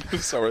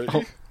 sorry,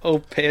 all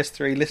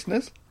PS3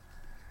 listeners.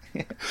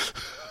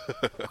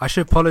 I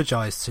should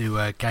apologise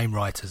to game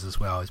writers as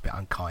well. I was a bit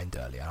unkind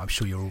earlier. I'm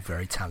sure you're all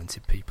very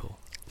talented people.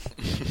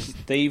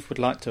 Steve would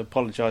like to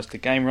apologise to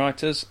game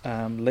writers.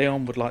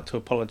 Leon would like to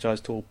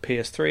apologise to all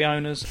PS3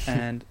 owners,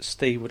 and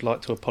Steve would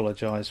like to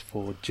apologise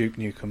for Duke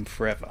Nukem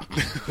Forever.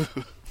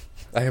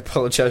 I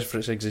apologise for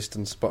its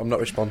existence, but I'm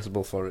not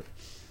responsible for it.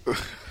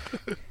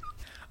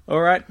 All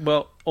right.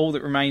 Well, all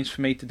that remains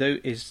for me to do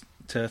is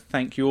to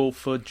thank you all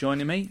for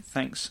joining me.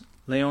 Thanks,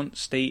 Leon,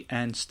 Steve,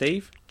 and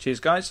Steve.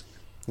 Cheers, guys.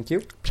 Thank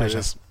you. Pleasure.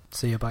 Cheers.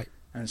 See you, bye.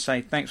 And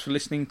say thanks for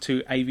listening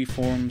to AV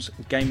Forum's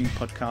gaming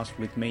podcast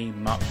with me,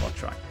 Mark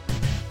Botwright.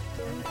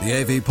 The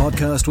AV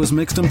podcast was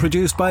mixed and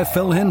produced by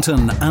Phil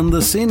Hinton, and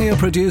the senior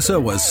producer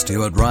was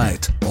Stuart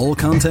Wright. All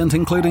content,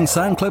 including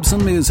sound clips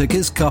and music,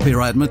 is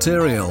copyright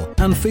material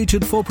and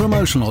featured for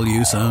promotional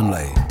use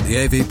only.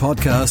 The AV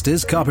podcast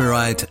is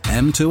copyright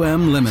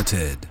M2M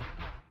Limited.